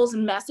people's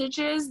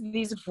messages,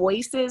 these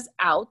voices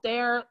out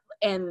there,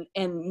 and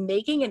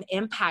making an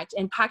impact.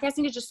 And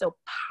podcasting is just so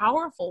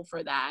powerful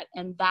for that.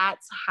 And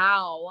that's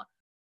how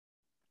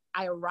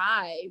I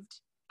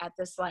arrived at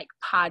this like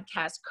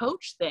podcast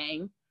coach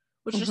thing,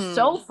 which is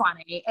so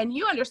funny. And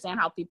you understand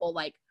how people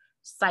like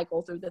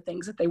cycle through the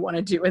things that they want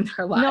to do in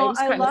their lives.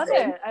 No, I love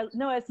it.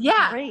 It's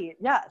great.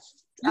 Yes,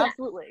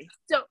 absolutely.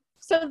 So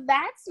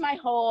that's my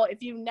whole,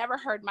 if you've never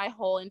heard my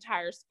whole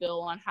entire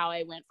spill on how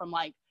I went from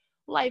like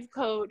life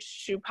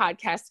coach to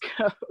podcast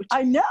coach.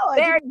 I know.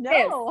 There I didn't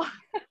know.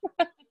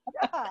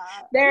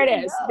 There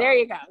it is. There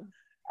you go.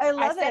 I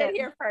love it. I said it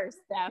here first,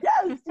 Steph.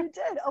 Yes, you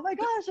did. Oh my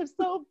gosh, I'm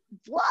so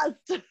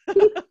blessed.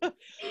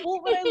 Well,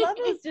 what I love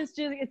is just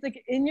it's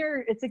like in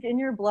your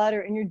blood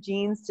or in your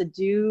genes to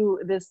do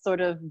this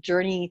sort of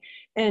journey,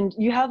 and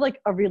you have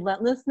like a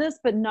relentlessness,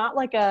 but not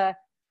like a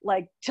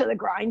like to the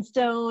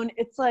grindstone.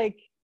 It's like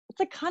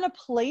kind of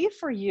play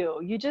for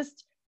you. You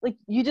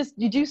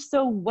do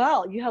so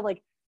well. You have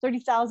like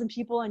 30,000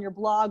 people on your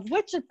blog,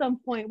 which at some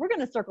point we're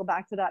going to circle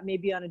back to that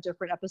maybe on a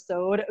different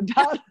episode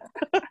about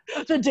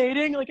the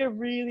dating. Like I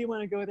really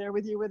want to go there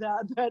with you with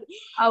that, but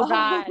oh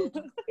God,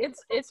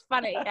 it's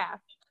funny. Yeah.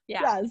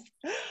 Yes.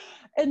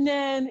 And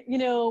then,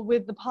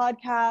 with the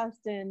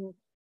podcast and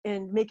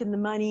making the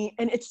money.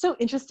 And it's so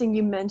interesting.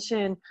 You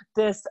mentioned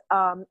this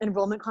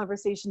enrollment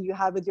conversation you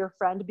had with your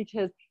friend,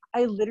 because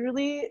I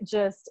literally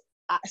just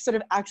sort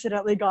of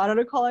accidentally got on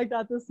a call like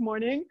that this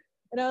morning.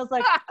 And I was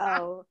like,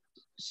 oh,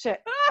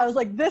 shit. I was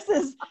like, this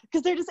is,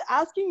 because they're just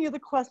asking you the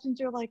questions.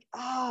 You're like,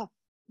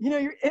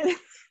 you're in,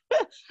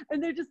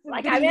 and they're just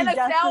like, I'm in a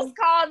sales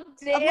call.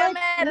 Damn it.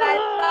 I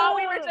thought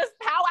we were just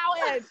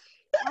powwowing.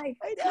 Like,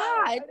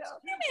 God,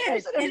 damn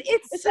it. And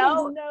it's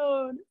so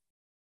known.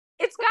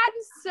 It's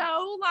gotten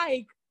so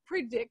like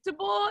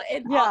predictable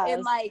and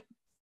like,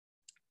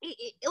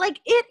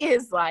 it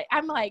is like,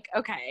 I'm like,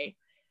 okay.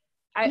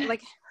 I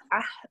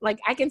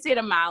can see it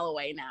a mile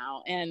away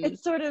now, and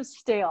it's sort of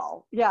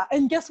stale. Yeah.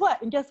 And guess what?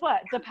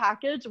 The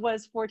package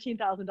was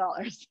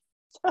 $14,000.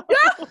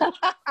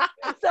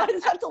 So I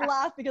just have to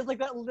laugh because like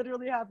that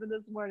literally happened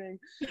this morning.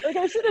 Like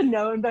I should have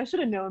known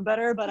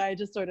better, but I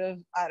just sort of,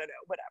 I don't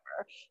know,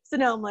 whatever. So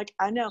now I'm like,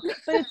 I know,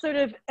 but it's sort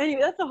of,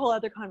 anyway, that's a whole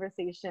other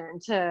conversation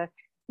to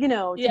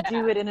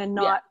do it in a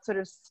not sort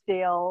of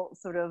stale,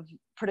 sort of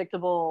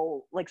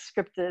predictable, like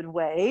scripted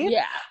way.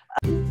 Yeah.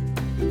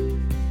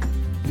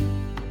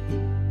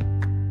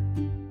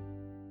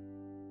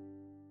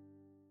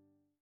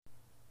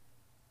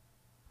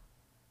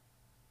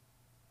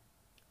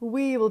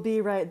 We will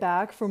be right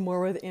back for more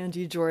with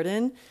Angie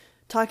Jordan,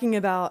 talking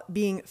about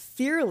being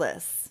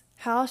fearless,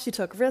 how she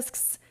took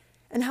risks,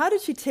 and how did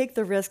she take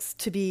the risks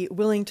to be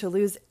willing to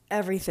lose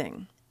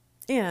everything?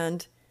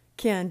 And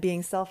can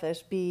being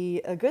selfish be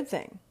a good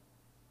thing?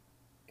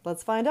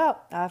 Let's find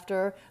out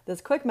after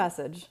this quick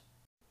message.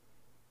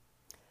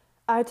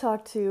 I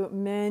talk to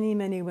many,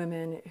 many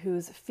women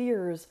whose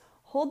fears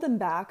hold them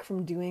back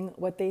from doing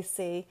what they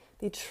say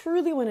they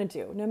truly want to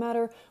do. No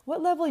matter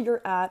what level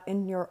you're at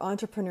in your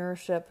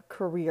entrepreneurship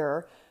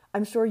career,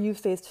 I'm sure you've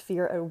faced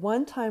fear at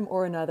one time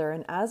or another.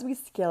 And as we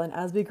scale and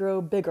as we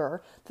grow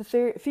bigger, the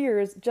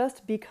fears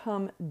just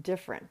become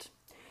different.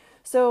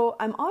 So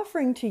I'm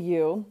offering to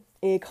you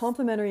a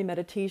complimentary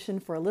meditation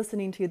for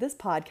listening to this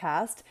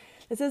podcast.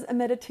 This is a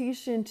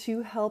meditation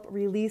to help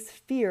release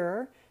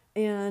fear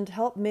and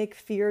help make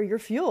fear your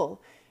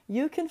fuel.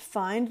 You can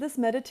find this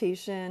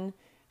meditation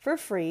for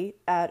free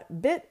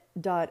at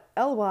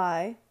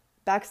bit.ly/Steph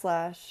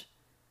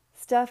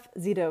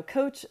Zito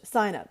Coach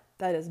sign up.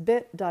 That is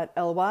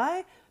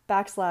bit.ly/Steph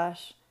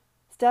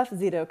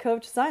Zito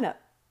Coach sign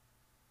up.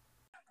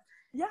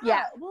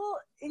 Yeah. Well,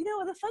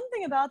 the fun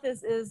thing about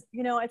this is,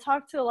 I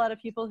talk to a lot of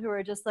people who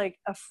are just like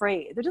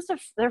afraid.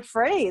 They're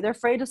afraid. They're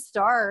afraid to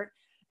start.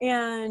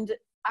 And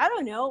I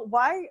don't know,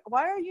 why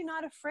are you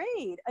not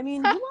afraid? I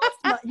mean,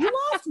 you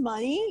lost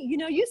money.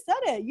 You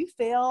said it. You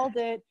failed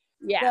at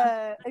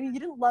you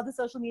didn't love the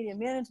social media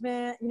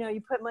management.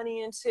 You put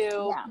money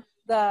into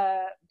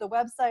the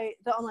website,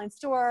 the online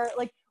store.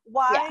 Like,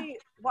 why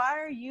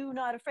are you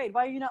not afraid?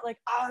 Why are you not like,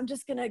 oh, I'm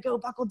just gonna go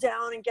buckle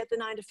down and get the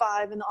 9 to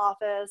 5 in the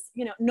office?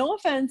 No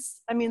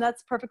offense. I mean,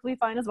 that's perfectly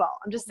fine as well.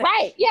 I'm just saying.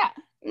 Right. Yeah.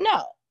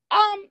 No.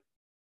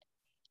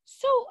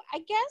 So I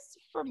guess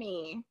for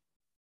me,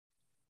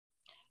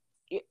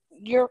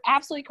 you're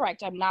absolutely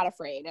correct. I'm not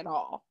afraid at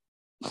all.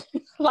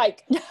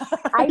 Like,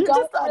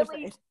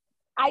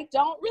 I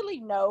don't really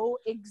know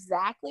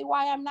exactly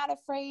why I'm not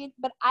afraid,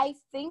 but I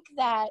think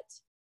that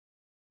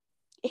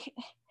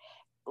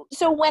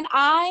so when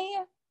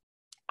I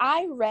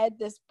read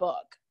this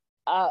book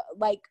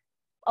like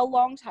a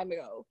long time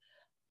ago.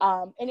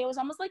 And it was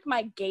almost like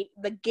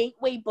the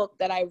gateway book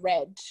that I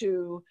read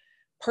to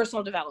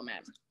personal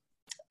development.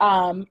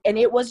 And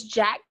it was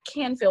Jack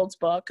Canfield's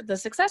book, The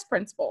Success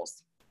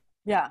Principles.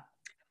 Yeah.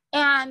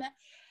 And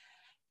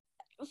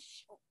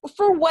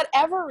for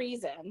whatever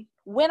reason,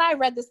 when I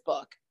read this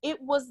book,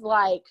 it was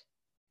like,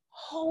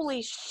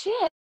 holy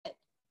shit,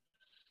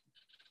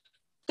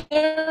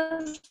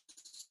 there's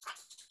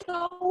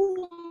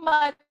so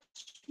much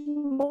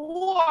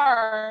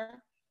more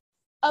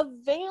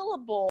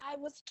available. I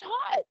was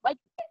taught, like,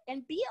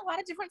 and be a lot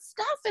of different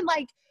stuff, and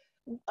like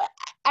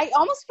I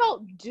almost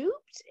felt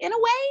duped in a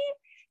way,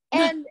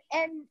 and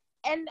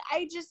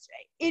I just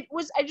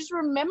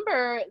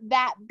remember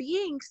that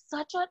being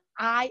such an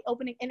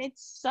eye-opening, and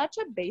it's such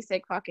a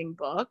basic fucking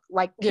book,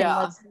 like,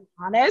 let's be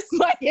honest,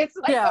 like, it's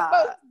like the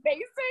most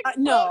basic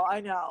no, book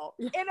I know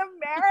in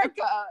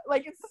America.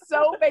 Like, it's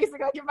so basic.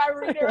 Like, if I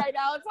read it right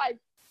now, it's like,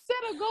 set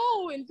a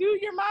goal and do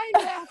your mind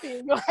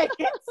mapping. Like,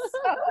 it's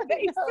so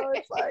basic.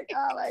 It's like,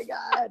 oh my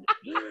God.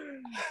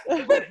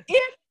 But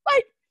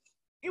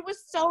it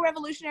was so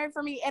revolutionary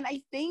for me. And I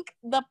think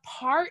the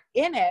part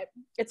in it,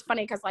 it's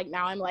funny because like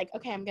now I'm like,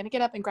 okay, I'm gonna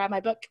get up and grab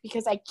my book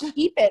because I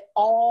keep it.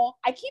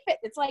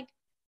 It's like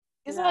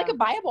like a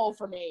Bible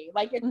for me.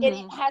 Like it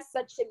has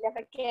such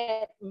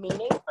significant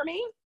meaning for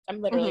me.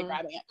 I'm literally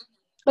grabbing it.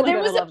 But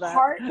there's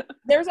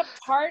a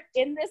part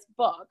in this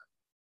book,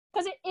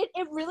 because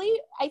it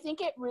really, I think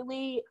it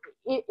really,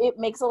 it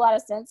makes a lot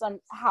of sense on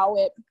how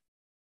it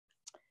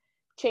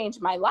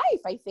changed my life,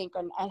 I think,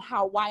 and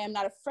why I'm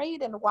not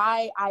afraid, and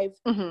why I've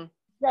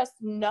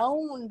just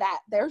known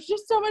that there's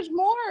just so much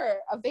more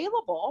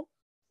available.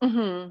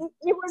 There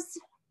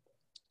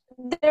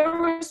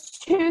was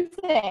two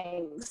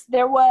things.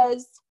 There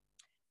was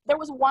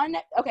one,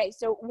 okay,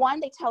 so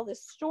one, they tell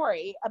this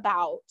story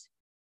about,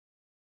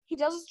 he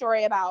tells a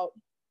story about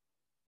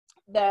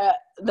the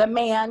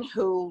man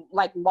who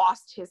like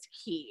lost his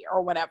key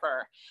or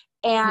whatever,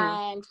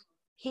 and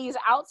he's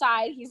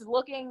outside, he's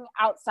looking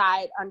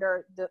outside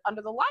under the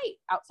light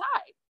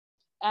outside,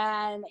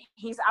 and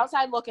he's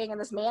outside looking,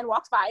 and this man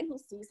walks by and he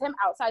sees him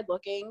outside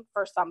looking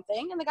for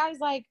something, and the guy's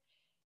like,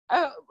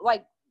 oh,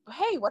 like,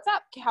 hey, what's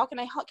up? How can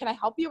I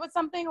help you with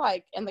something?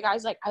 Like, and the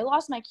guy's like, I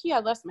lost my key.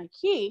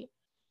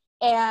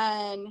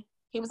 And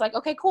he was like,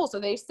 okay, cool. So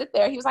they sit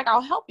there. He was like,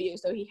 I'll help you.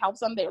 So he helps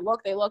them. They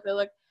look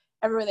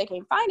everywhere they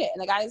can find it.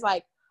 And the guy's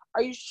like,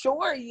 are you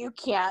sure you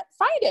can't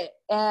find it?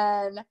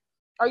 And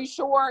are you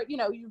sure,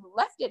 you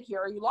left it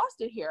here or you lost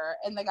it here?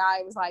 And the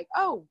guy was like,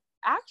 oh,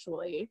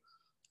 actually,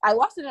 I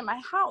lost it in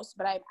my house,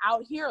 but I'm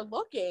out here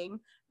looking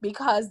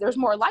because there's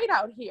more light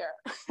out here.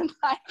 So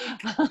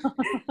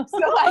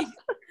like,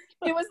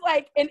 it was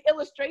like an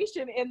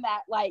illustration in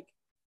that, like,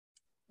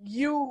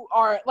 you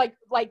are like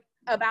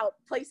about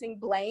placing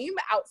blame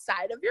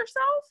outside of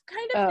yourself,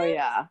 kind of thing.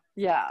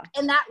 Yeah.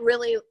 And that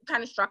really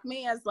kind of struck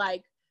me as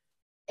like,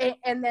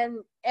 and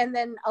then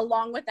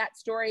along with that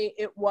story,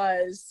 it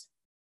was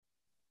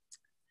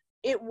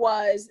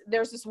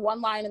there's this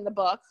one line in the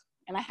book,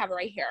 and I have it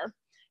right here,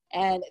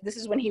 and this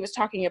is when he was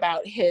talking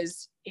about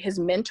his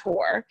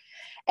mentor,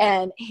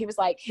 and he was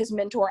like, his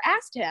mentor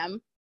asked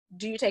him,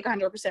 do you take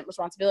 100%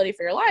 responsibility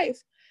for your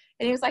life?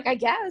 And he was like, I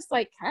guess,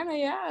 like, kind of,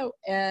 yeah.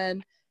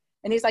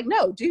 And he's like,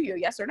 no, do you?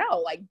 Yes or no?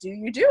 Like, do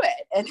you do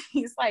it? And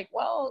he's like,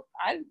 well,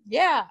 I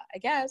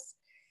guess.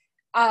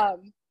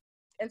 And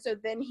so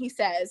then he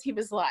says, he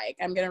was like,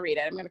 I'm going to read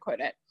it. I'm going to quote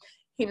it.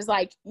 He was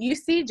like, you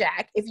see,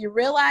 Jack, if you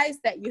realize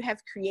that you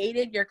have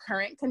created your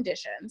current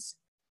conditions,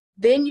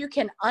 then you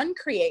can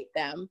uncreate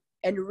them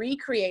and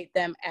recreate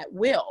them at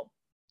will.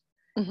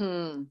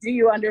 Do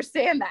you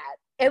understand that?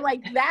 And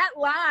like that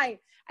line,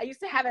 I used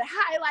to have it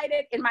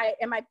highlighted in my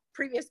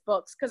previous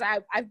books, because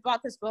I've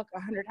bought this book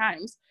 100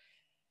 times.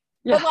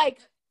 Yeah. But like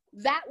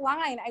that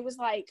line, I was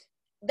like,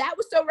 that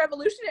was so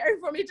revolutionary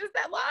for me. Just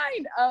that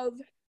line of,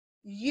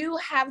 you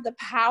have the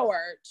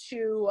power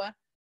to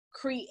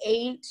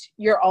create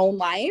your own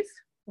life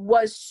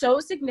was so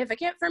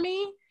significant for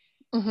me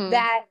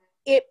that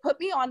it put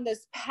me on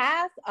this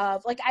path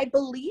of like, I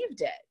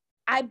believed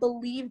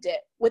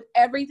it with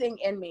everything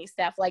in me,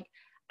 Steph. Like,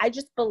 I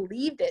just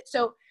believed it.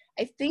 So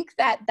I think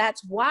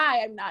that's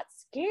why I'm not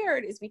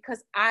scared, is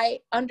because I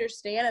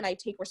understand and I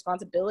take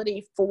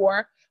responsibility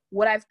for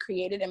what I've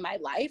created in my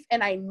life.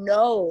 And I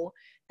know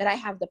that I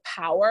have the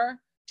power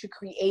to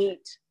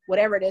create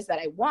whatever it is that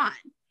I want.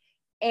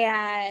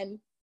 And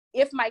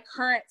if my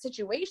current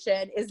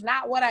situation is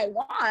not what I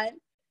want,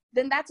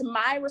 then that's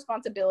my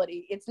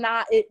responsibility. It's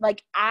not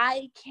like,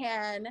 I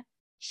can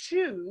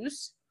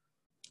choose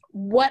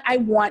what I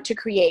want to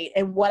create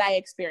and what I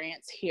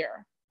experience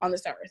here on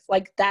this earth.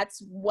 Like,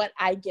 that's what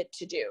I get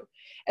to do.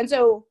 And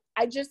so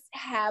I just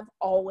have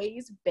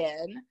always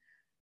been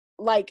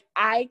like,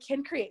 I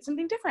can create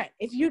something different.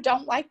 If you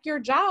don't like your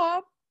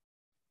job,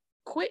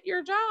 quit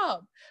your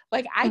job.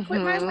 Like, I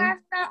quit my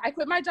last job. I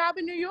quit my job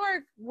in New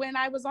York when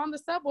I was on the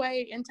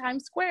subway in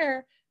Times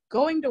Square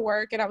going to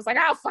work, and I was like,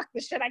 oh, fuck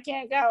this shit, I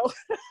can't go.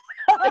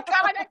 Like,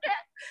 God,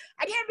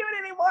 I can't do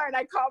it anymore. And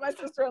I called my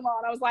sister-in-law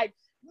and I was like,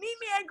 meet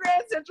me at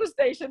Grand Central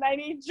Station. I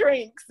need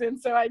drinks. And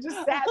so I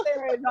just sat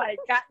there and like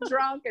got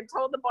drunk and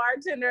told the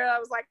bartender, I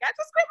was like, I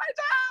just quit my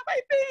job,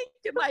 I think.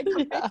 And like,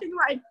 I'm thinking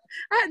like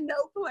I had no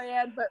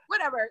plan, but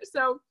whatever.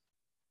 So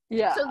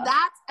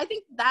I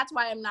think that's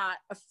why I'm not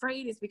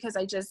afraid, is because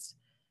I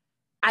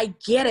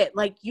get it.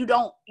 Like you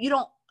don't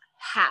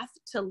have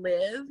to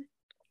live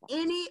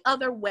any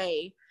other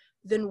way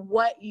than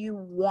what you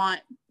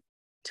want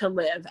to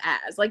live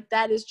as. Like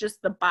that is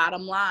just the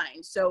bottom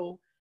line. So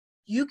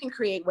you can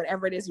create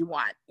whatever it is you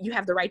want. You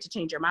have the right to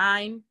change your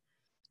mind.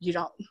 You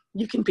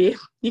can be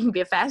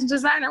a fashion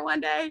designer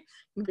one day.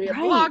 You can be a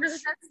blogger the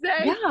next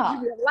day.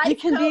 Yeah. You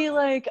can be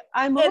like,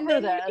 I'm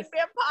over this. You can be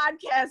a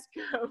podcast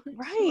coach.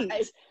 Right.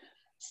 Like,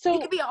 so you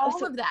can be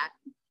all of that.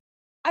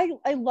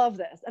 I love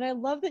this. And I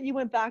love that you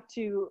went back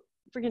to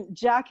freaking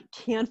Jack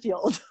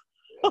Canfield.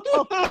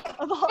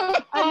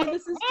 I mean,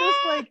 this is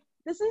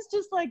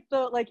just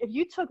like if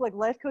you took like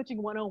life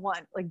coaching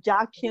 101, like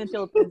Jack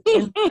Canfield is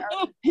in there.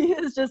 He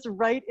is just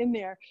right in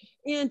there.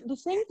 And the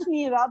thing to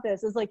me about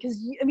this is like, cause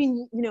I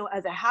mean, you know,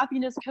 as a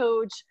happiness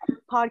coach,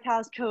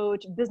 podcast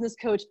coach, business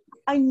coach,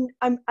 I'd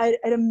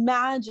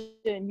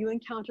imagine you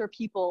encounter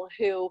people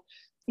who,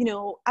 you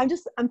know,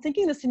 I'm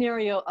thinking the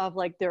scenario of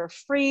like, they're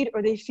afraid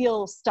or they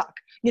feel stuck,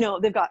 you know,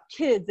 they've got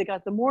kids, they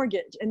got the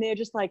mortgage, and they're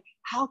just like,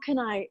 how can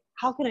I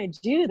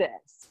do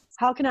this?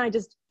 How can I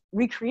just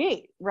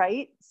recreate?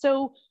 Right.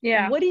 So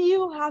what do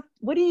you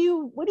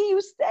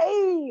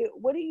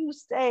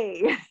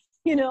say,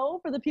 you know,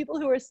 for the people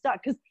who are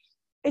stuck? Cause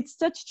it's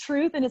such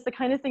truth. And it's the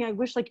kind of thing I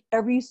wish like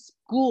every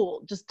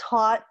school just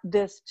taught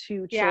this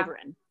to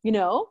children, you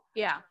know?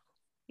 Yeah.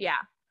 Yeah.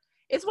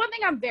 It's one thing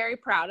I'm very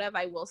proud of,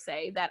 I will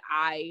say, that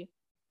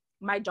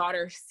my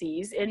daughter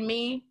sees in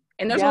me.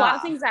 And there's a lot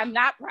of things I'm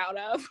not proud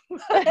of.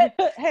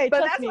 Hey, but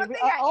trust that's me, one thing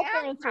all I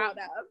am parents proud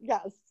of.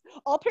 Yes.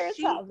 All parents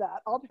have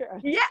that. All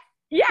parents.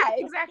 Yeah,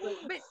 exactly.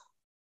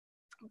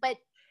 But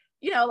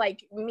you know,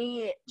 like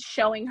me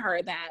showing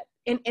her that,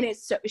 and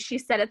it's so, she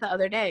said it the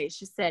other day.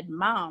 She said,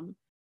 Mom,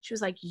 she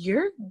was like,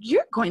 you're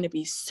going to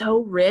be so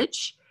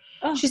rich.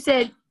 Oh. She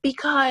said,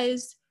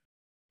 because,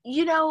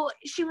 you know,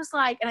 she was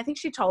like, and I think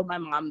she told my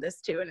mom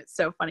this too, and it's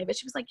so funny, but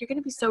she was like, you're going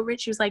to be so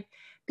rich. She was like,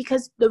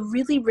 because the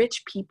really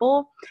rich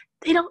people,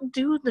 they don't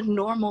do the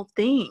normal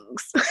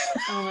things.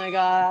 Oh my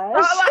gosh.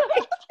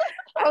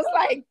 I was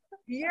like,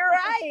 you're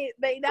right.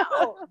 They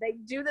don't. They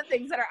do the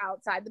things that are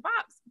outside the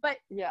box. But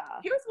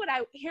here's what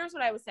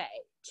I would say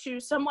to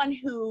someone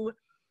who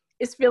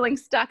is feeling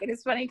stuck. And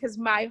it's funny because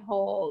my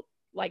whole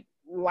like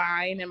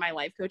line in my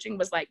life coaching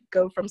was like,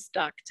 go from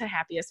stuck to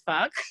happy as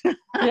fuck.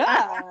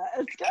 Yeah,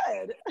 it's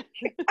good.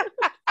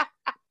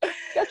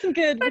 That's some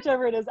good,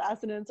 whichever it is,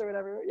 assonance or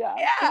whatever. Yeah.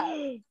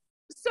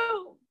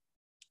 So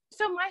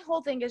my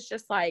whole thing is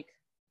just like,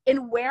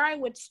 and where I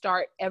would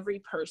start every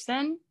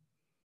person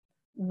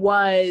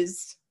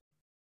was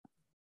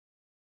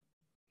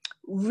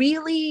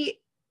really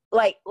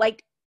like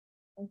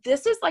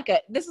this is like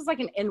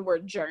an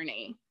inward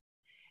journey.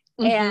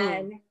 Mm-hmm.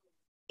 And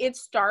it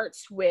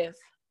starts with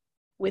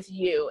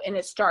you, and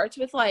it starts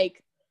with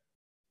like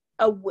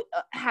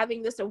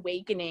having this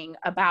awakening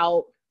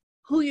about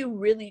who you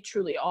really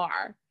truly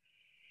are.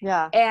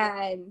 Yeah.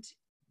 And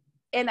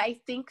I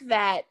think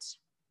that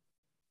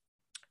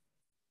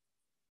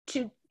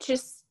to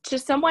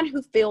someone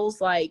who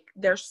feels like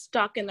they're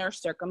stuck in their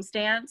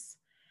circumstance,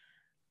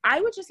 I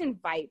would just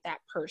invite that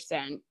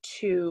person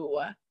to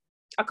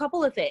a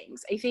couple of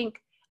things. I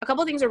think a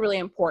couple of things are really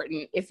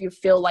important if you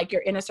feel like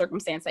you're in a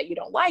circumstance that you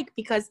don't like,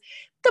 because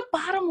the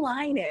bottom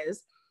line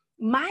is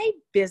my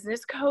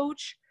business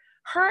coach,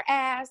 her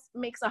ass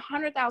makes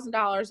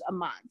 $100,000 a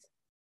month.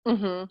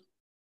 Mm-hmm.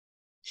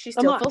 She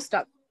still feels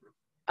stuck.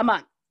 A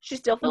month. She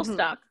still feels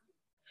stuck.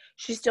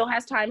 She still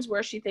has times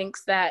where she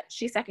thinks that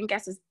she second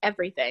guesses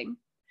everything.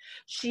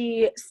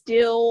 She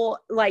still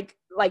like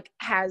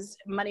has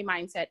money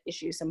mindset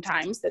issues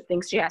sometimes that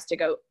thinks she has to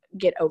go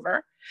get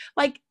over.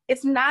 Like,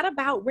 it's not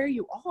about where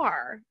you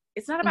are.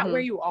 It's not about where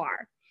you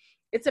are.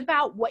 It's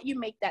about what you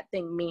make that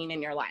thing mean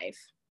in your life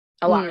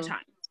a lot of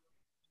times.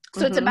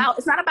 So it's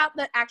not about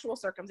the actual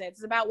circumstance.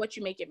 It's about what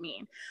you make it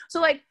mean.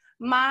 So like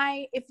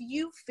if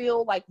you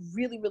feel like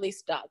really, really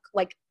stuck,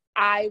 like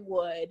I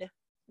would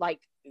like,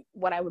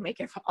 what I would make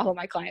if all of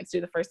my clients do,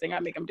 the first thing I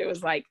make them do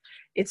is like,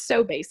 it's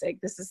so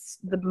basic. This is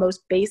the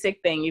most basic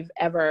thing you've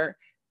ever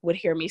would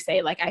hear me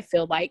say. Like, I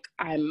feel like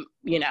I'm,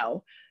 you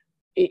know,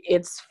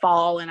 it's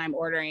fall and I'm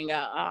ordering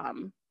a,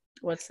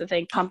 what's the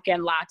thing?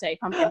 Pumpkin spice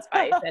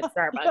at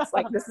Starbucks.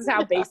 Like, this is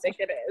how basic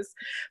it is.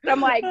 But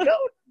I'm like, go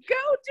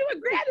do a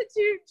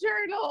gratitude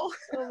journal.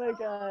 Oh my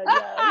God.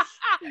 Yes.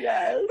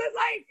 Yes. But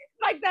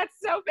like that's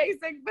so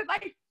basic, but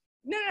like,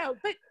 no,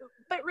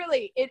 but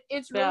really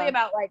it's really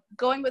about like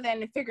going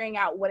within and figuring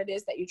out what it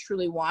is that you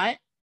truly want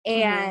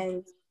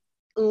and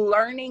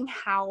learning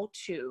how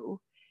to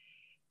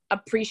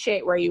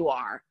appreciate where you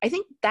are. I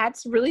think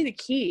that's really the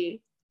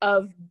key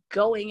of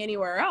going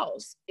anywhere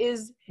else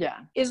is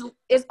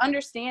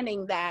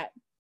understanding that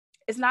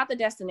it's not the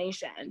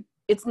destination.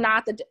 It's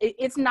not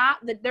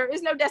that there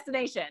is no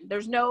destination.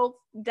 There's no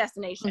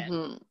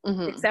destination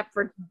except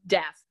for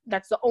death.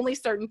 That's the only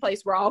certain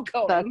place we're all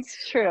going.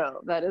 That's true.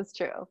 That is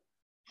true.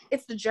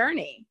 It's the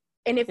journey.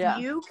 And if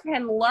you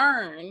can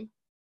learn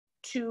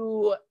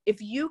to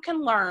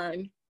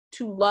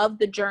love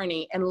the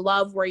journey and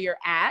love where you're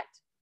at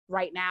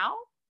right now,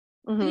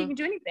 then you can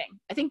do anything.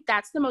 I think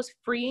that's the most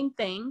freeing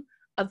thing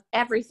of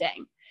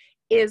everything,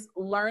 is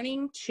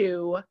learning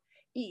to,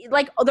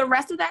 like, the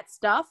rest of that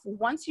stuff.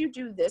 Once you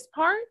do this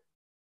part,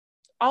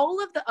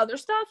 all of the other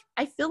stuff,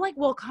 I feel like,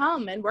 will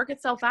come and work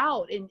itself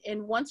out.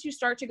 And once you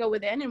start to go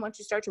within, and once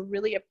you start to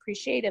really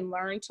appreciate and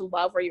learn to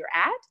love where you're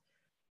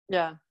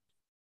at,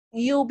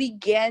 you'll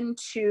begin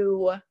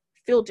to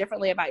feel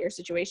differently about your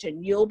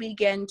situation. You'll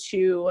begin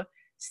to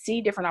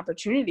see different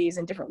opportunities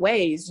in different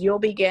ways. You'll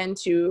begin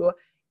to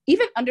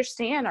even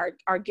understand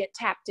or get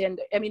tapped in.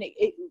 I mean,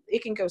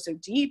 it can go so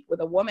deep with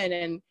a woman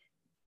and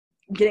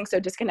getting so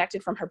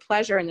disconnected from her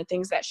pleasure and the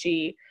things that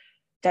she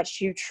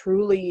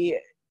truly,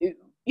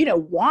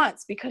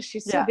 wants, because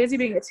she's so busy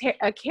being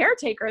a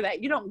caretaker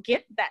that you don't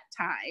get that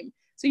time.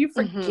 So you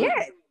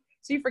forget.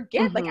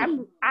 Like,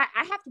 I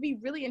have to be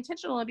really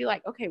intentional and be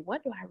like, okay,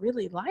 what do I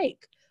really like?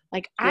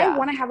 Like, I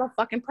want to have a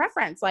fucking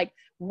preference. Like,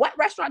 what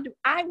restaurant do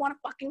I want to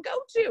fucking go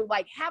to?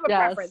 Like, have a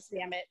preference,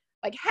 damn it.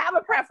 Like, have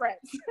a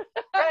preference.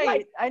 Right.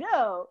 Like, I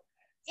know.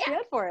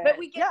 Stand for it. But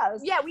we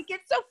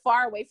get so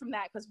far away from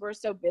that because we're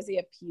so busy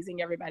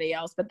appeasing everybody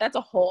else. But that's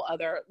a whole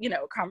other,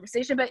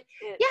 conversation. But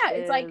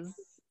it's like,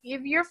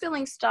 if you're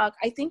feeling stuck,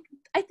 I think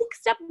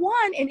step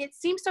one, and it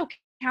seems so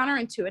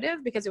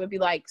counterintuitive because it would be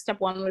like, step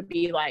one would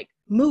be like,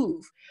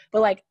 move.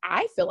 But like,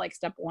 I feel like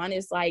step one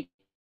is like,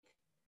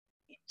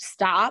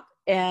 stop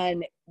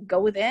and go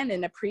within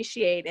and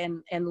appreciate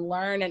and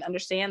learn and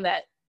understand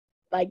that,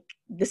 like,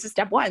 this is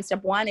step one.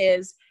 Step one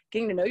is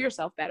getting to know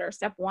yourself better.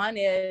 Step one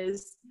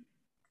is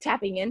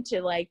tapping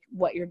into like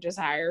what your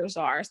desires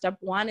are. Step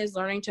one is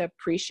learning to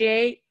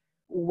appreciate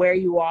where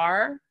you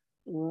are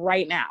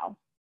right now.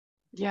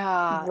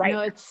 Yeah, no,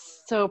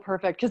 it's so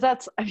perfect. Because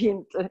that's, I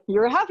mean,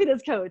 you're a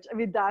happiness coach. I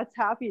mean, that's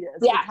happiness.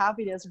 Yeah. It's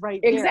happiness right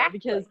there.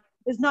 Because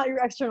it's not your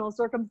external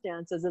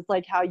circumstances. It's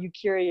like how you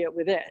carry it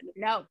within.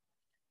 No.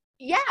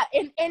 Yeah.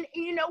 And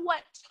you know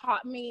what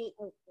taught me,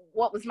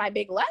 what was my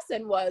big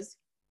lesson was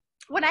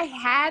when I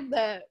had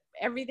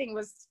everything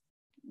was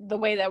the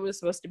way that was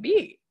supposed to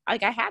be.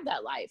 Like, I had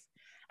that life.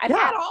 I've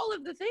had all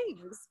of the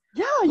things.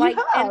 Yeah, like,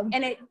 you have.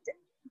 And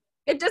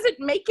it doesn't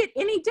make it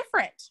any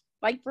different.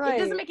 Like, it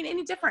doesn't make it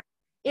any different.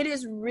 It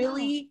is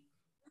really,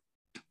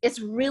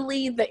 it's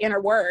really the inner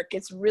work.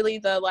 It's really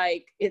the,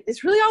 like,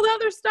 it's really all the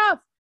other stuff.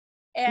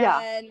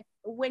 And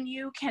when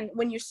you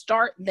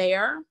start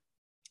there,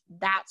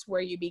 that's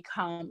where you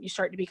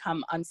start to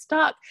become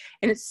unstuck.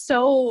 And it's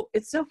so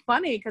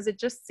funny because it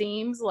just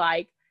seems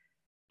like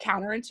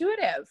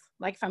counterintuitive.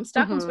 Like, if I'm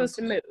stuck, I'm supposed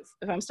to move.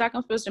 If I'm stuck,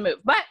 I'm supposed to move.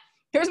 But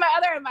here's my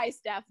other advice,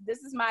 Steph. This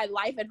is my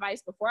life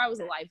advice before I was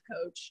a life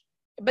coach.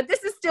 But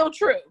this is still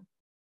true.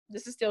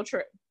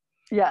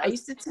 Yeah. I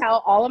used to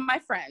tell all of my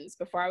friends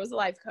before I was a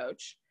life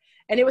coach.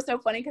 And it was so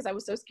funny because I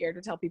was so scared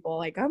to tell people,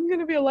 like, I'm going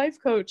to be a life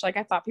coach. Like,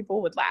 I thought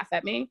people would laugh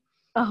at me.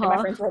 And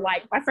my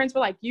friends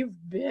were like,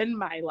 you've been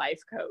my life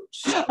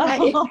coach.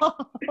 Right?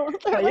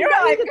 You're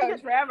my life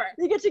coach forever.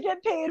 You get to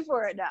get paid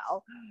for it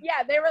now.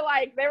 Yeah. They were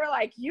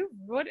like, you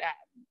would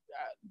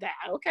that.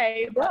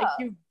 Okay. Yeah. Like,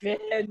 you've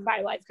been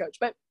my life coach.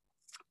 But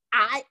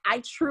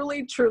I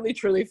truly, truly,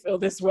 truly feel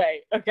this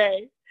way.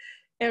 Okay.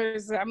 I'm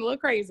a little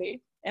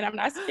crazy and I'm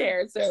not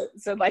scared.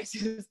 So like,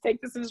 just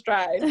take this in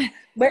stride.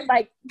 But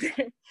like, I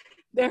think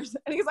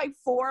it's like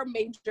 4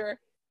 major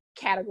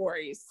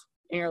categories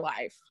in your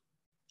life.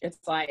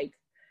 It's like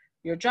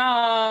your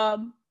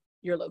job,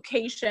 your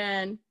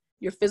location,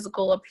 your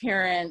physical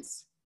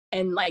appearance,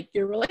 and like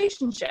your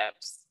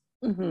relationships.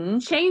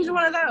 Change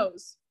one of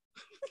those.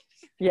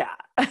 Yeah.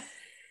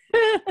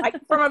 Like,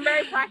 from a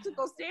very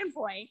practical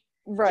standpoint,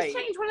 right.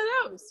 Just change one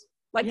of those.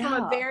 Like, from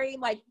a very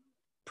like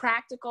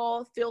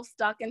practical, feel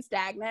stuck and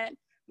stagnant.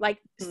 Like,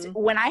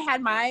 when I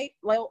had my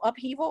little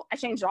upheaval, I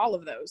changed all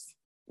of those.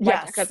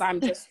 Like, because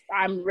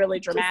I'm really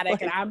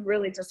dramatic and I'm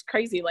really just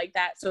crazy like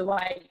that. So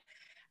like,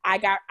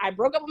 I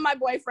broke up with my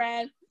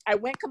boyfriend. I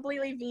went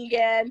completely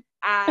vegan.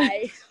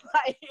 I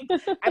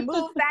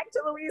moved back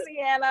to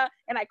Louisiana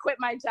and I quit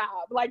my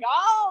job, like,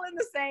 all in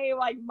the same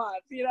like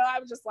month. I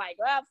was just like,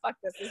 well, fuck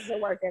this. This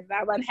isn't working.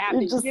 I'm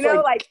unhappy.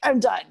 Like, I'm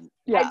done.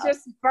 Yeah. I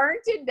just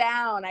burnt it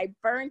down.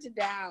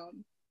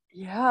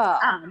 Yeah.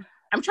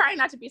 I'm trying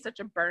not to be such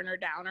a burner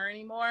downer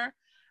anymore.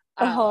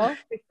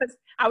 Because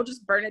I would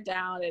just burn it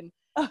down and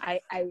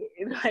I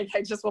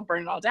just will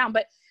burn it all down.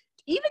 But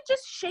even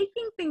just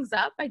shaking things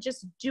up by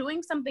just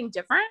doing something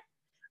different.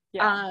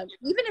 Yeah.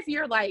 Even if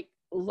you're like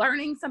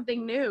learning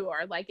something new,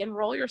 or like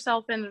enroll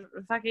yourself in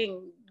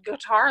fucking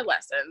guitar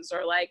lessons,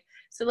 or like,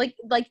 so like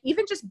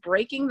even just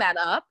breaking that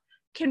up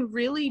can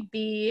really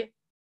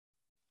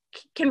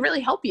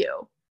help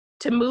you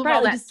to move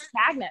all that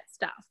stagnant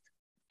stuff.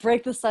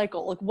 Break the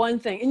cycle, like one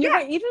thing. And you're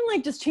right, even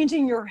like just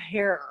changing your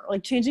hair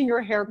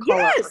color.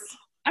 Yes.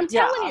 I'm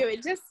telling you,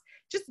 it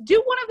just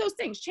do one of those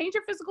things. Change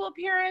your physical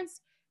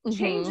appearance,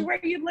 change where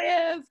you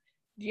live,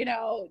 you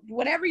know,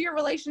 whatever your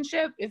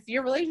relationship, if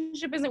your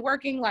relationship isn't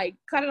working, like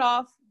cut it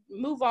off,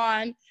 move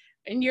on.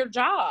 And your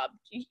job,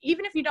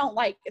 even if you don't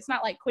like, it's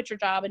not like quit your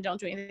job and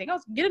don't do anything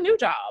else, get a new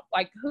job.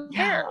 Like who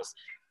cares?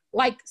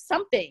 Like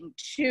something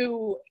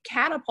to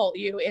catapult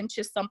you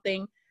into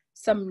something,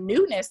 some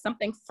newness,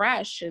 something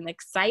fresh and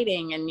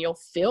exciting, and you'll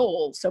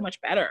feel so much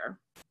better.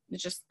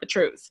 It's just the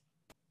truth.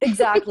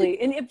 Exactly.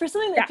 And if for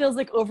something that feels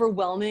like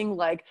overwhelming,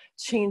 like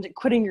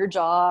quitting your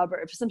job,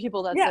 or for some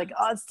people that's like,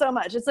 oh, it's so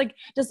much. It's like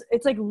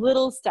it's like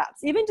little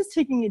steps. Even just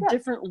taking a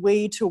different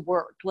way to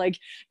work, like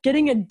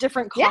getting a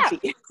different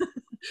coffee.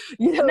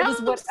 You know,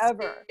 just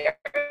whatever.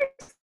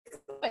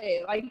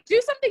 Seriously. Like do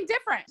something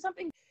different.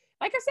 Something,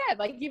 like I said,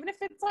 like even if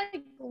it's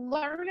like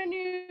learn a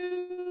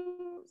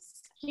new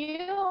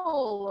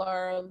skill,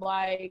 or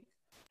like,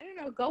 I don't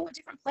know, go a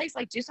different place,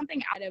 like do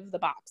something out of the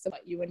box of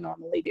what you would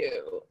normally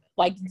do.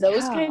 Like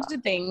those kinds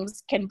of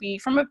things can be,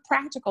 from a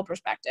practical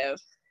perspective,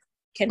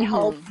 can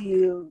help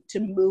you to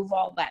move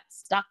all that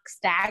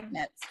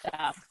stagnant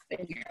stuff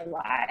in your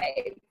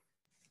life.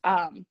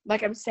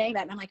 Like I'm saying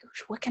that and I'm like,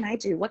 what can I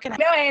do? No,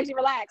 Angie,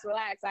 relax. I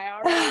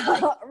already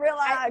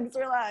relax.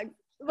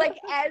 Like,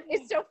 and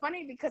it's so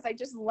funny because I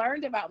just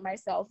learned about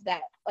myself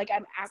that like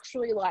I'm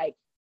actually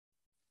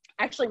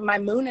my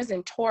moon is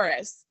in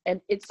Taurus, and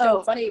it's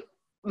so funny.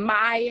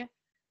 My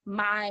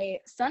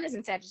sun is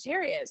in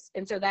Sagittarius,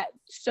 and so that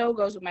so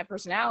goes with my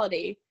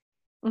personality.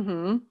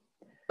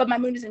 But my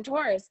moon is in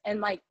Taurus, and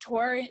like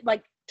Taurus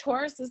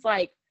is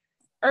like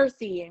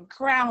earthy and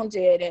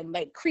grounded and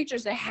like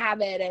creatures of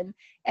habit, and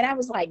I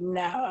was like,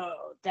 no,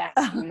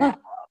 that's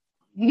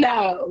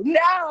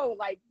no,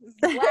 like this is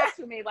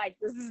blasphemy, like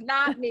this is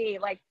not me.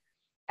 Like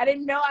I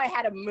didn't know I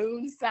had a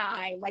moon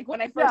sign. Like when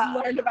I first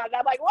learned about it,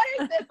 I'm like, what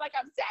is this? Like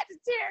I'm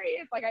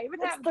Sagittarius. Like I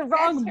even have the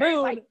wrong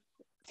moon like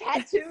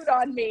tattooed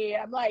on me.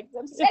 I'm like,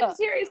 I'm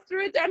Sagittarius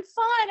through it. I'm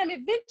fun. I'm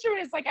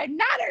adventurous. Like I'm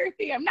not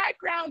earthy. I'm not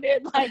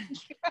grounded. Like,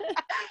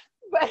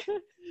 but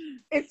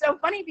it's so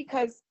funny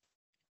because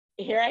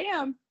here I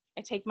am.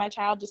 I take my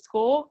child to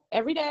school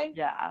every day.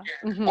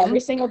 Every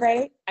single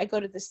day. I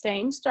go to the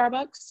same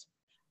Starbucks.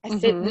 I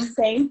sit in the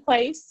same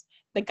place.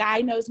 The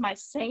guy knows my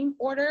same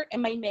order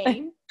and my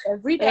name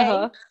every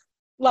day.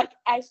 Like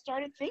I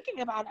started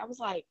thinking about it. I was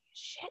like,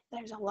 shit,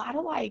 there's a lot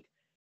of like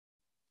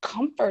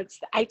comforts.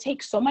 I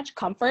take so much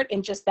comfort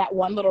in just that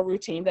one little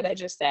routine that I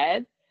just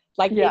said.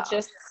 Like it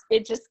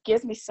just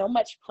gives me so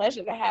much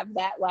pleasure to have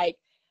that. Like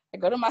I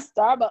go to my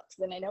Starbucks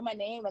and I know my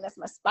name and that's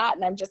my spot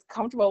and I'm just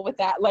comfortable with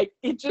that. Like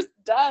it just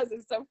does.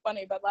 It's so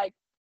funny. But like,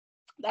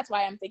 that's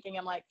why I'm thinking,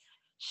 I'm like,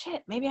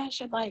 shit, maybe I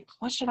should like,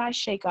 what should I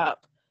shake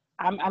up?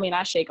 I mean,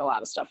 I shake a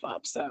lot of stuff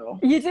up, so.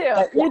 You do.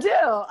 I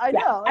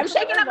know. I'm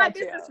shaking up my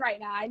business right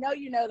now. I know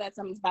you know that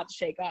something's about to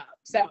shake up,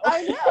 so.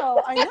 I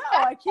know.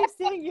 I keep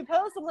seeing you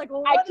post. I'm like,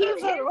 well, what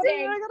is it? What are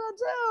you gonna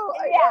do?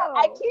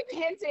 I keep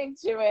hinting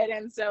to it,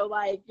 and so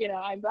like, you know,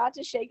 I'm about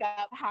to shake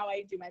up how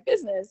I do my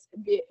business,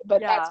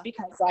 but that's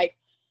because like,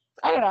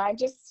 I don't know, I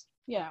just,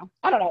 you know,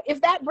 I don't know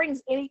if that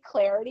brings any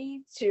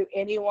clarity to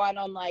anyone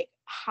on like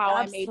how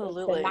I'm able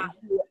to not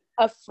be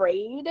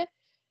afraid,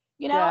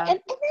 you know, and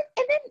then,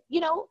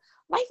 you know,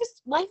 life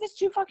is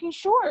too fucking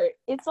short.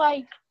 It's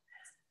like,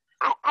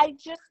 I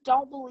just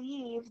don't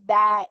believe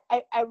that.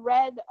 I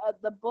read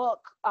the book,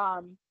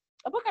 a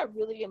book I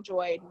really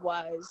enjoyed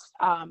was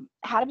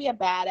How to Be a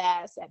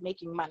Badass at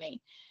Making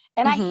Money.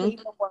 And I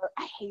hate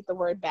the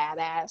word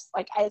badass.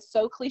 Like it's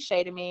so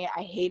cliche to me.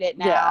 I hate it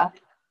now.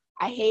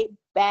 I hate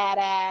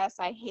badass.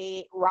 I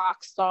hate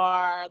rock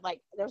star.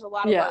 Like there's a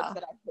lot of words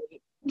that I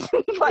hate.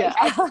 Like,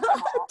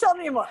 Tell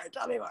me more.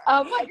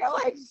 I'm like,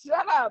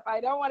 shut up.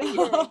 I don't want to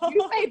hear it.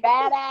 You say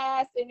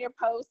badass in your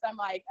post, I'm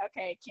like,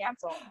 okay,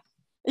 cancel.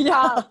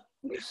 I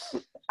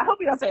hope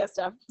you don't say that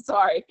stuff.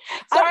 Sorry.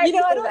 I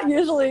don't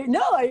usually.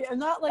 No, I'm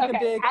not like a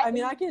big. I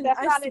mean, I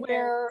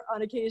swear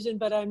on occasion,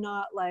 but I'm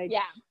not like.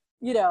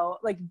 You know,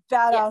 like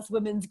badass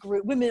women's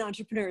group, women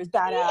entrepreneurs,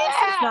 badass.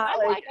 It's not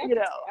like you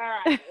know. All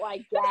right,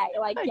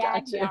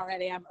 gag me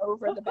already. I'm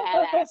over the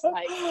badass.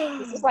 Like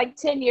this is like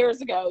 10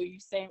 years ago. We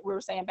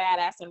were saying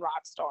badass and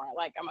rock star.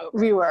 Like I'm over.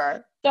 We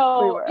were.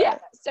 Yeah.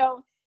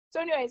 So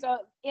anyway, so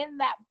in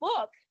that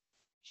book,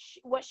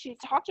 what she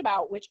talked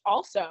about, which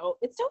also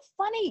it's so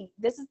funny.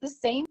 This is the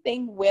same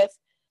thing with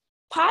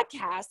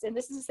podcasts, and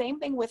this is the same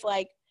thing with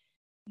like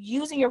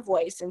using your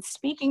voice and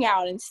speaking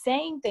out and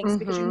saying things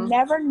because you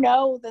never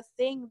know the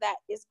thing that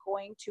is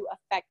going to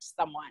affect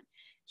someone.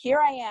 Here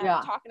I am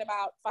talking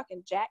about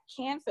fucking Jack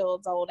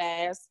Canfield's old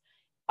ass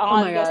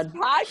on this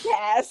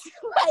podcast,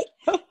 like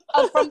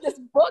from this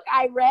book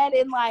I read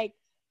in like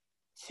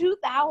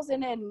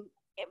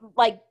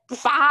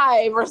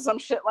 2005 or some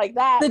shit like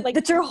that.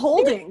 That you're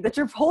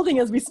holding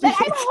as we speak.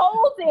 That I'm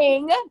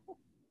holding.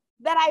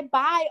 That I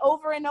buy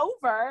over and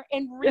over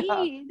and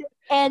read,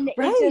 and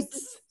it's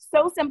just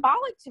so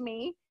symbolic to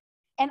me,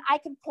 and I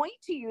can point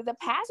to you the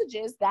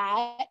passages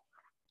that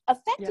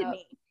affected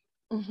me.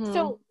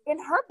 So in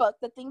her book,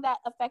 the thing that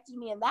affected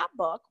me in that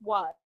book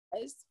was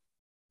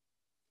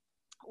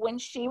when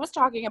she was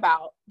talking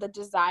about the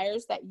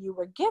desires that you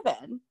were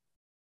given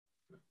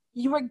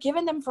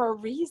them for a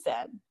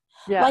reason.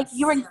 Yes. Like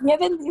you were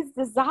given these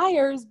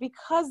desires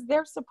because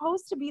they're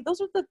supposed to be,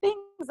 those are the things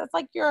that's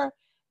like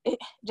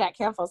Jack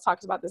Canfield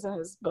talks about this in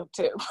his book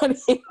too. But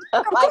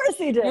of course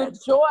he did.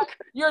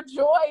 Your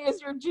joy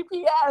is your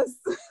GPS.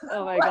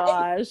 Oh my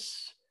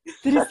gosh.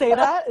 Did he say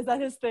that? Is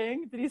that his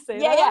thing? Did he say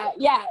that?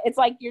 Yeah. It's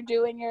like you're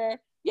doing use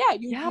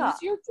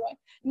your joy.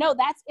 No,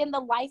 that's in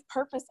the life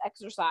purpose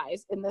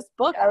exercise in this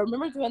book. I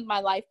remember doing my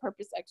life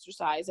purpose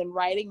exercise and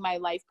writing my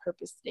life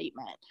purpose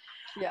statement.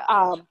 Yeah.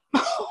 All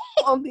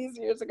these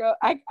years ago.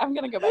 I'm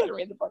gonna go back and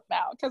read the book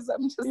now because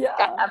I'm just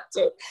I have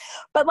to.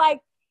 But like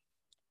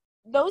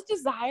those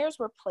desires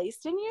were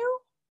placed in you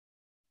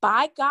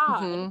by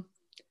God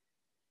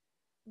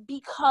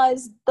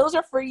because those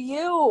are for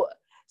you.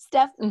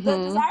 Steph, the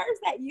desires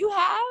that you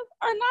have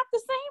are not the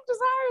same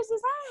desires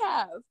as I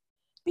have.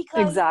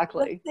 Because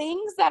the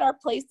things that are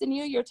placed in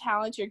you, your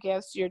talents, your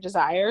gifts, your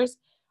desires,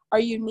 are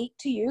unique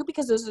to you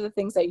because those are the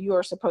things that you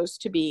are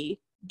supposed to be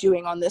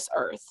doing on this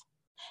earth.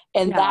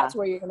 And that's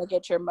where you're going to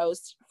get your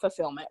most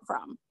fulfillment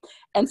from.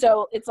 And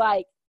so it's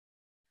like,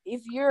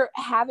 if you're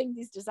having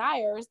these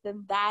desires,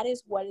 then that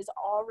is what is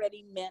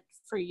already meant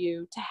for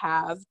you to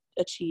have,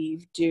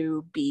 achieve,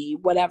 do, be,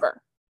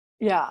 whatever.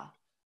 Yeah.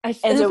 Go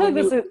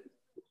ahead.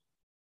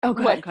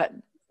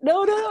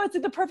 No. It's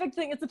like the perfect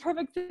thing. It's the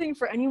perfect thing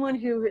for anyone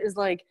who is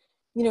like,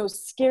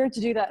 scared to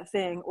do that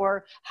thing,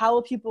 or how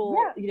will people,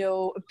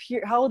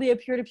 appear? How will they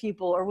appear to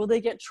people, or will they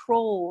get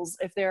trolls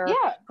if they're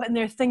putting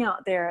their thing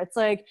out there? It's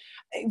like,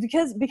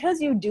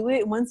 because you do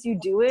it, once you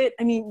do it,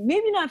 I mean,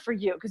 maybe not for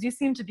you, because you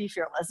seem to be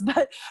fearless,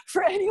 but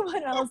for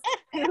anyone else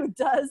who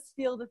does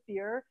feel the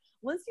fear,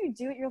 once you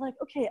do it, you're like,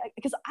 okay,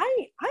 because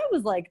I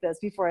was like this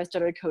before I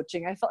started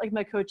coaching. I felt like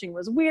my coaching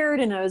was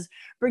weird and I was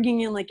bringing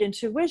in like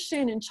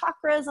intuition and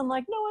chakras. I'm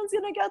like, no one's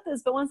going to get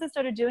this. But once I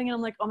started doing it,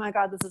 I'm like, oh my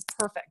God, this is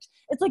perfect.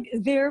 It's like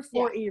there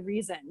for a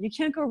reason. You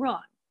can't go wrong.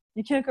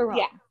 Yeah.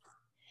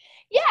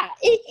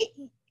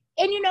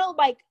 And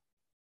like,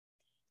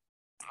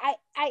 I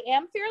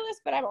am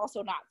fearless, but I'm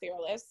also not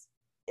fearless.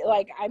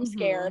 Like I'm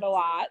scared a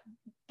lot,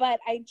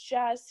 but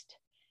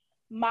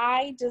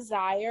my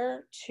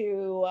desire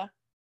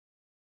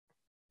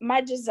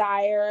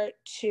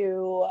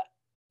to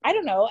I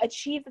don't know,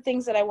 achieve the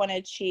things that I want to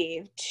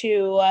achieve,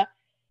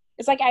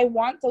 it's like I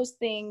want those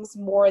things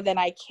more than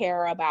I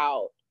care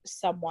about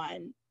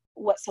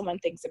what someone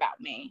thinks about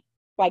me.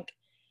 Like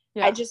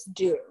I just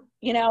do,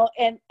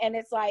 and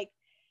it's like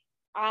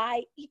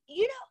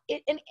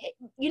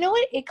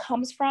it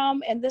comes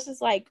from, and this is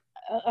like,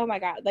 oh my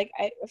God, like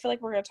I feel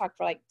like we're gonna talk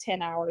for like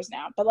 10 hours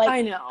now, but like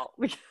I know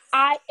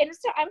I'm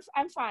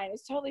fine,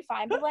 it's totally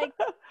fine, but like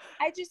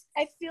I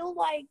feel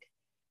like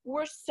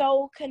we're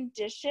so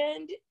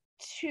conditioned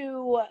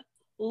to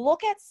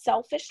look at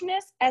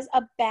selfishness as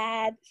a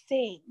bad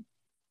thing.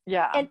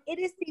 Yeah. And it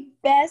is the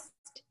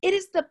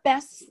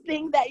best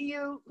thing that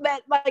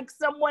like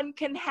someone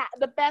can have,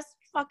 the best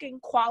fucking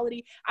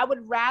quality. I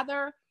would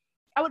rather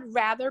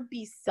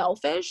be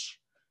selfish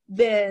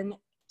than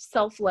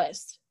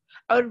selfless.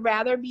 I would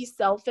rather be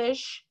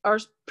selfish or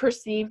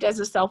perceived as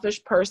a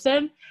selfish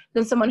person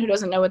than someone who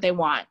doesn't know what they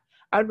want.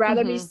 I would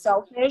rather be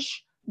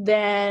selfish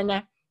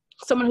than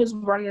someone who's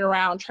running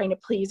around trying to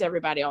please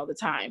everybody all the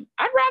time.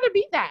 I'd rather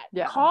be that.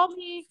 Yeah. Call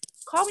me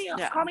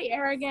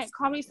arrogant,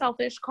 call me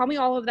selfish, call me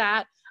all of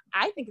that.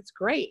 I think it's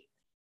great.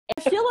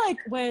 I feel like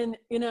when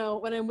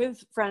I'm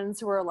with friends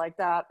who are like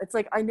that, it's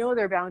like, I know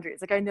their boundaries.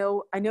 Like I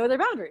know their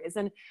boundaries,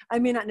 and I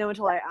may not know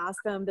until I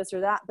ask them this or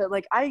that, but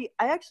like, I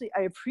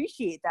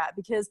appreciate that,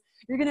 because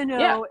you're going to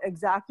know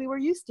exactly where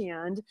you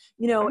stand.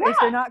 If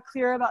they're not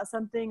clear about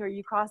something or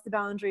you cross the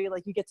boundary,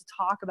 like you get to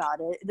talk about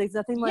it. There's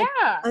nothing like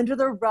under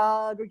the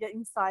rug or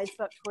getting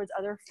sideswept towards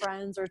other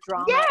friends or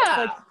drama. It's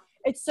like,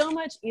 it's so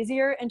much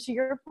easier. And to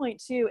your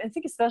point too, I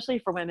think especially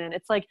for women,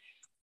 it's like,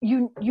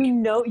 you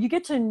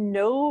get to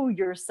know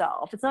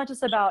yourself. It's not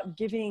just about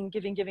giving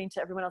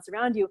to everyone else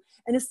around you.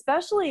 And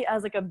especially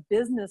as like a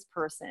business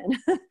person,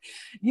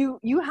 you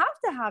have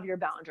to have your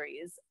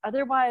boundaries.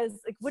 Otherwise,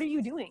 like, what are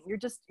you doing? You're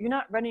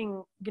not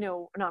running, a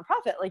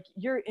nonprofit. Like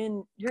you're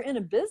in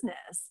a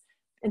business,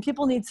 and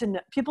people need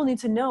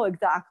to know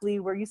exactly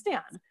where you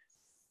stand.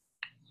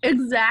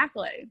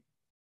 Exactly.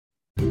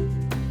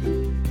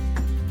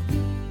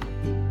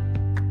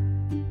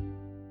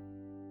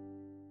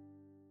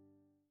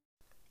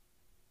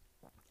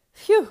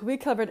 Phew, we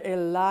covered a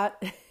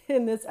lot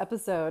in this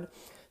episode.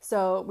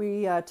 So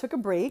we took a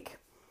break,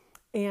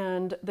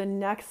 and the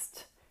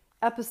next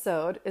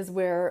episode is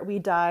where we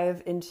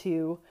dive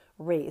into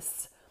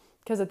race.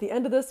 Because at the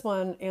end of this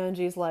one,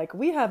 Angie's like,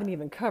 we haven't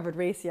even covered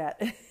race yet.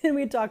 And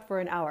we talked for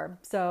an hour.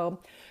 So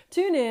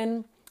tune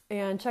in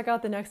and check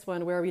out the next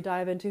one, where we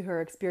dive into her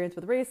experience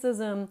with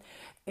racism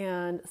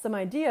and some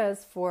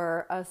ideas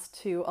for us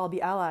to all be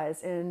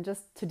allies and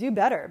just to do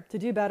better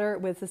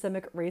with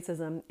systemic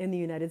racism in the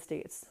United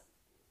States.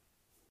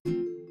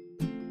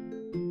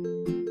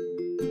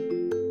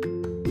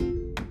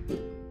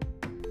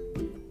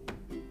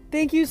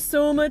 Thank you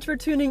so much for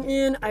tuning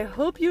in. I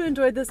hope you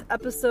enjoyed this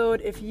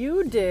episode. If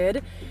you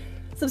did,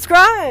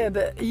 subscribe.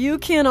 You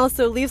can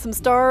also leave some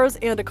stars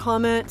and a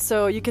comment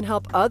so you can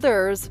help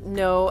others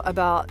know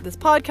about this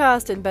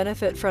podcast and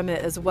benefit from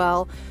it as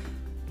well.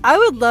 I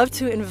would love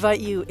to invite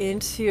you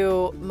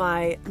into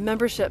my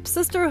membership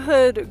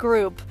sisterhood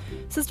group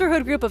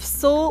of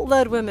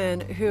soul-led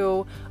women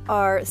who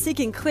are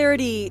seeking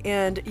clarity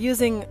and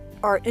using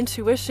our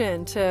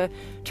intuition to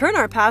turn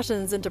our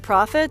passions into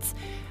profits.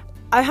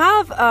 I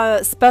have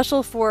a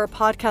special for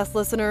podcast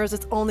listeners.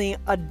 It's only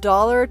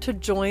 $1 to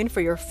join for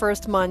your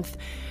first month.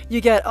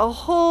 You get a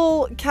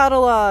whole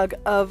catalog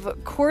of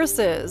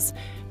courses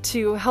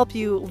to help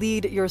you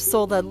lead your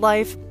soul-led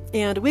life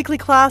and weekly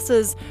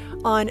classes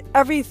on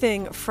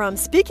everything from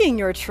speaking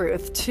your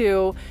truth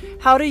to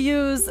how to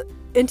use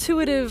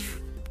intuitive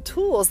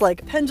tools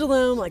like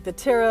pendulum, like the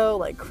tarot,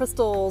 like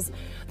crystals.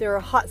 There are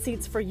hot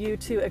seats for you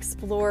to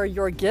explore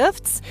your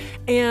gifts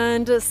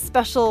and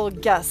special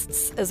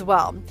guests as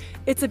well.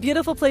 It's a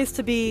beautiful place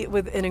to be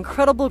with an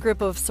incredible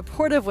group of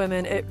supportive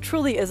women. It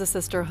truly is a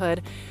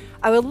sisterhood.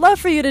 I would love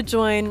for you to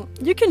join.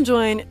 You can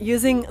join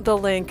using the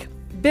link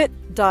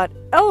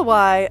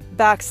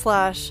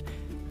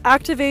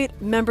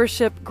bit.ly/Activate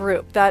Membership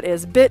Group. That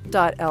is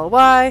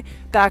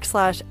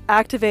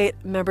bit.ly/Activate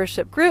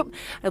Membership Group.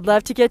 I'd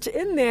love to get you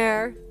in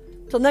there.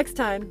 Till next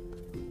time.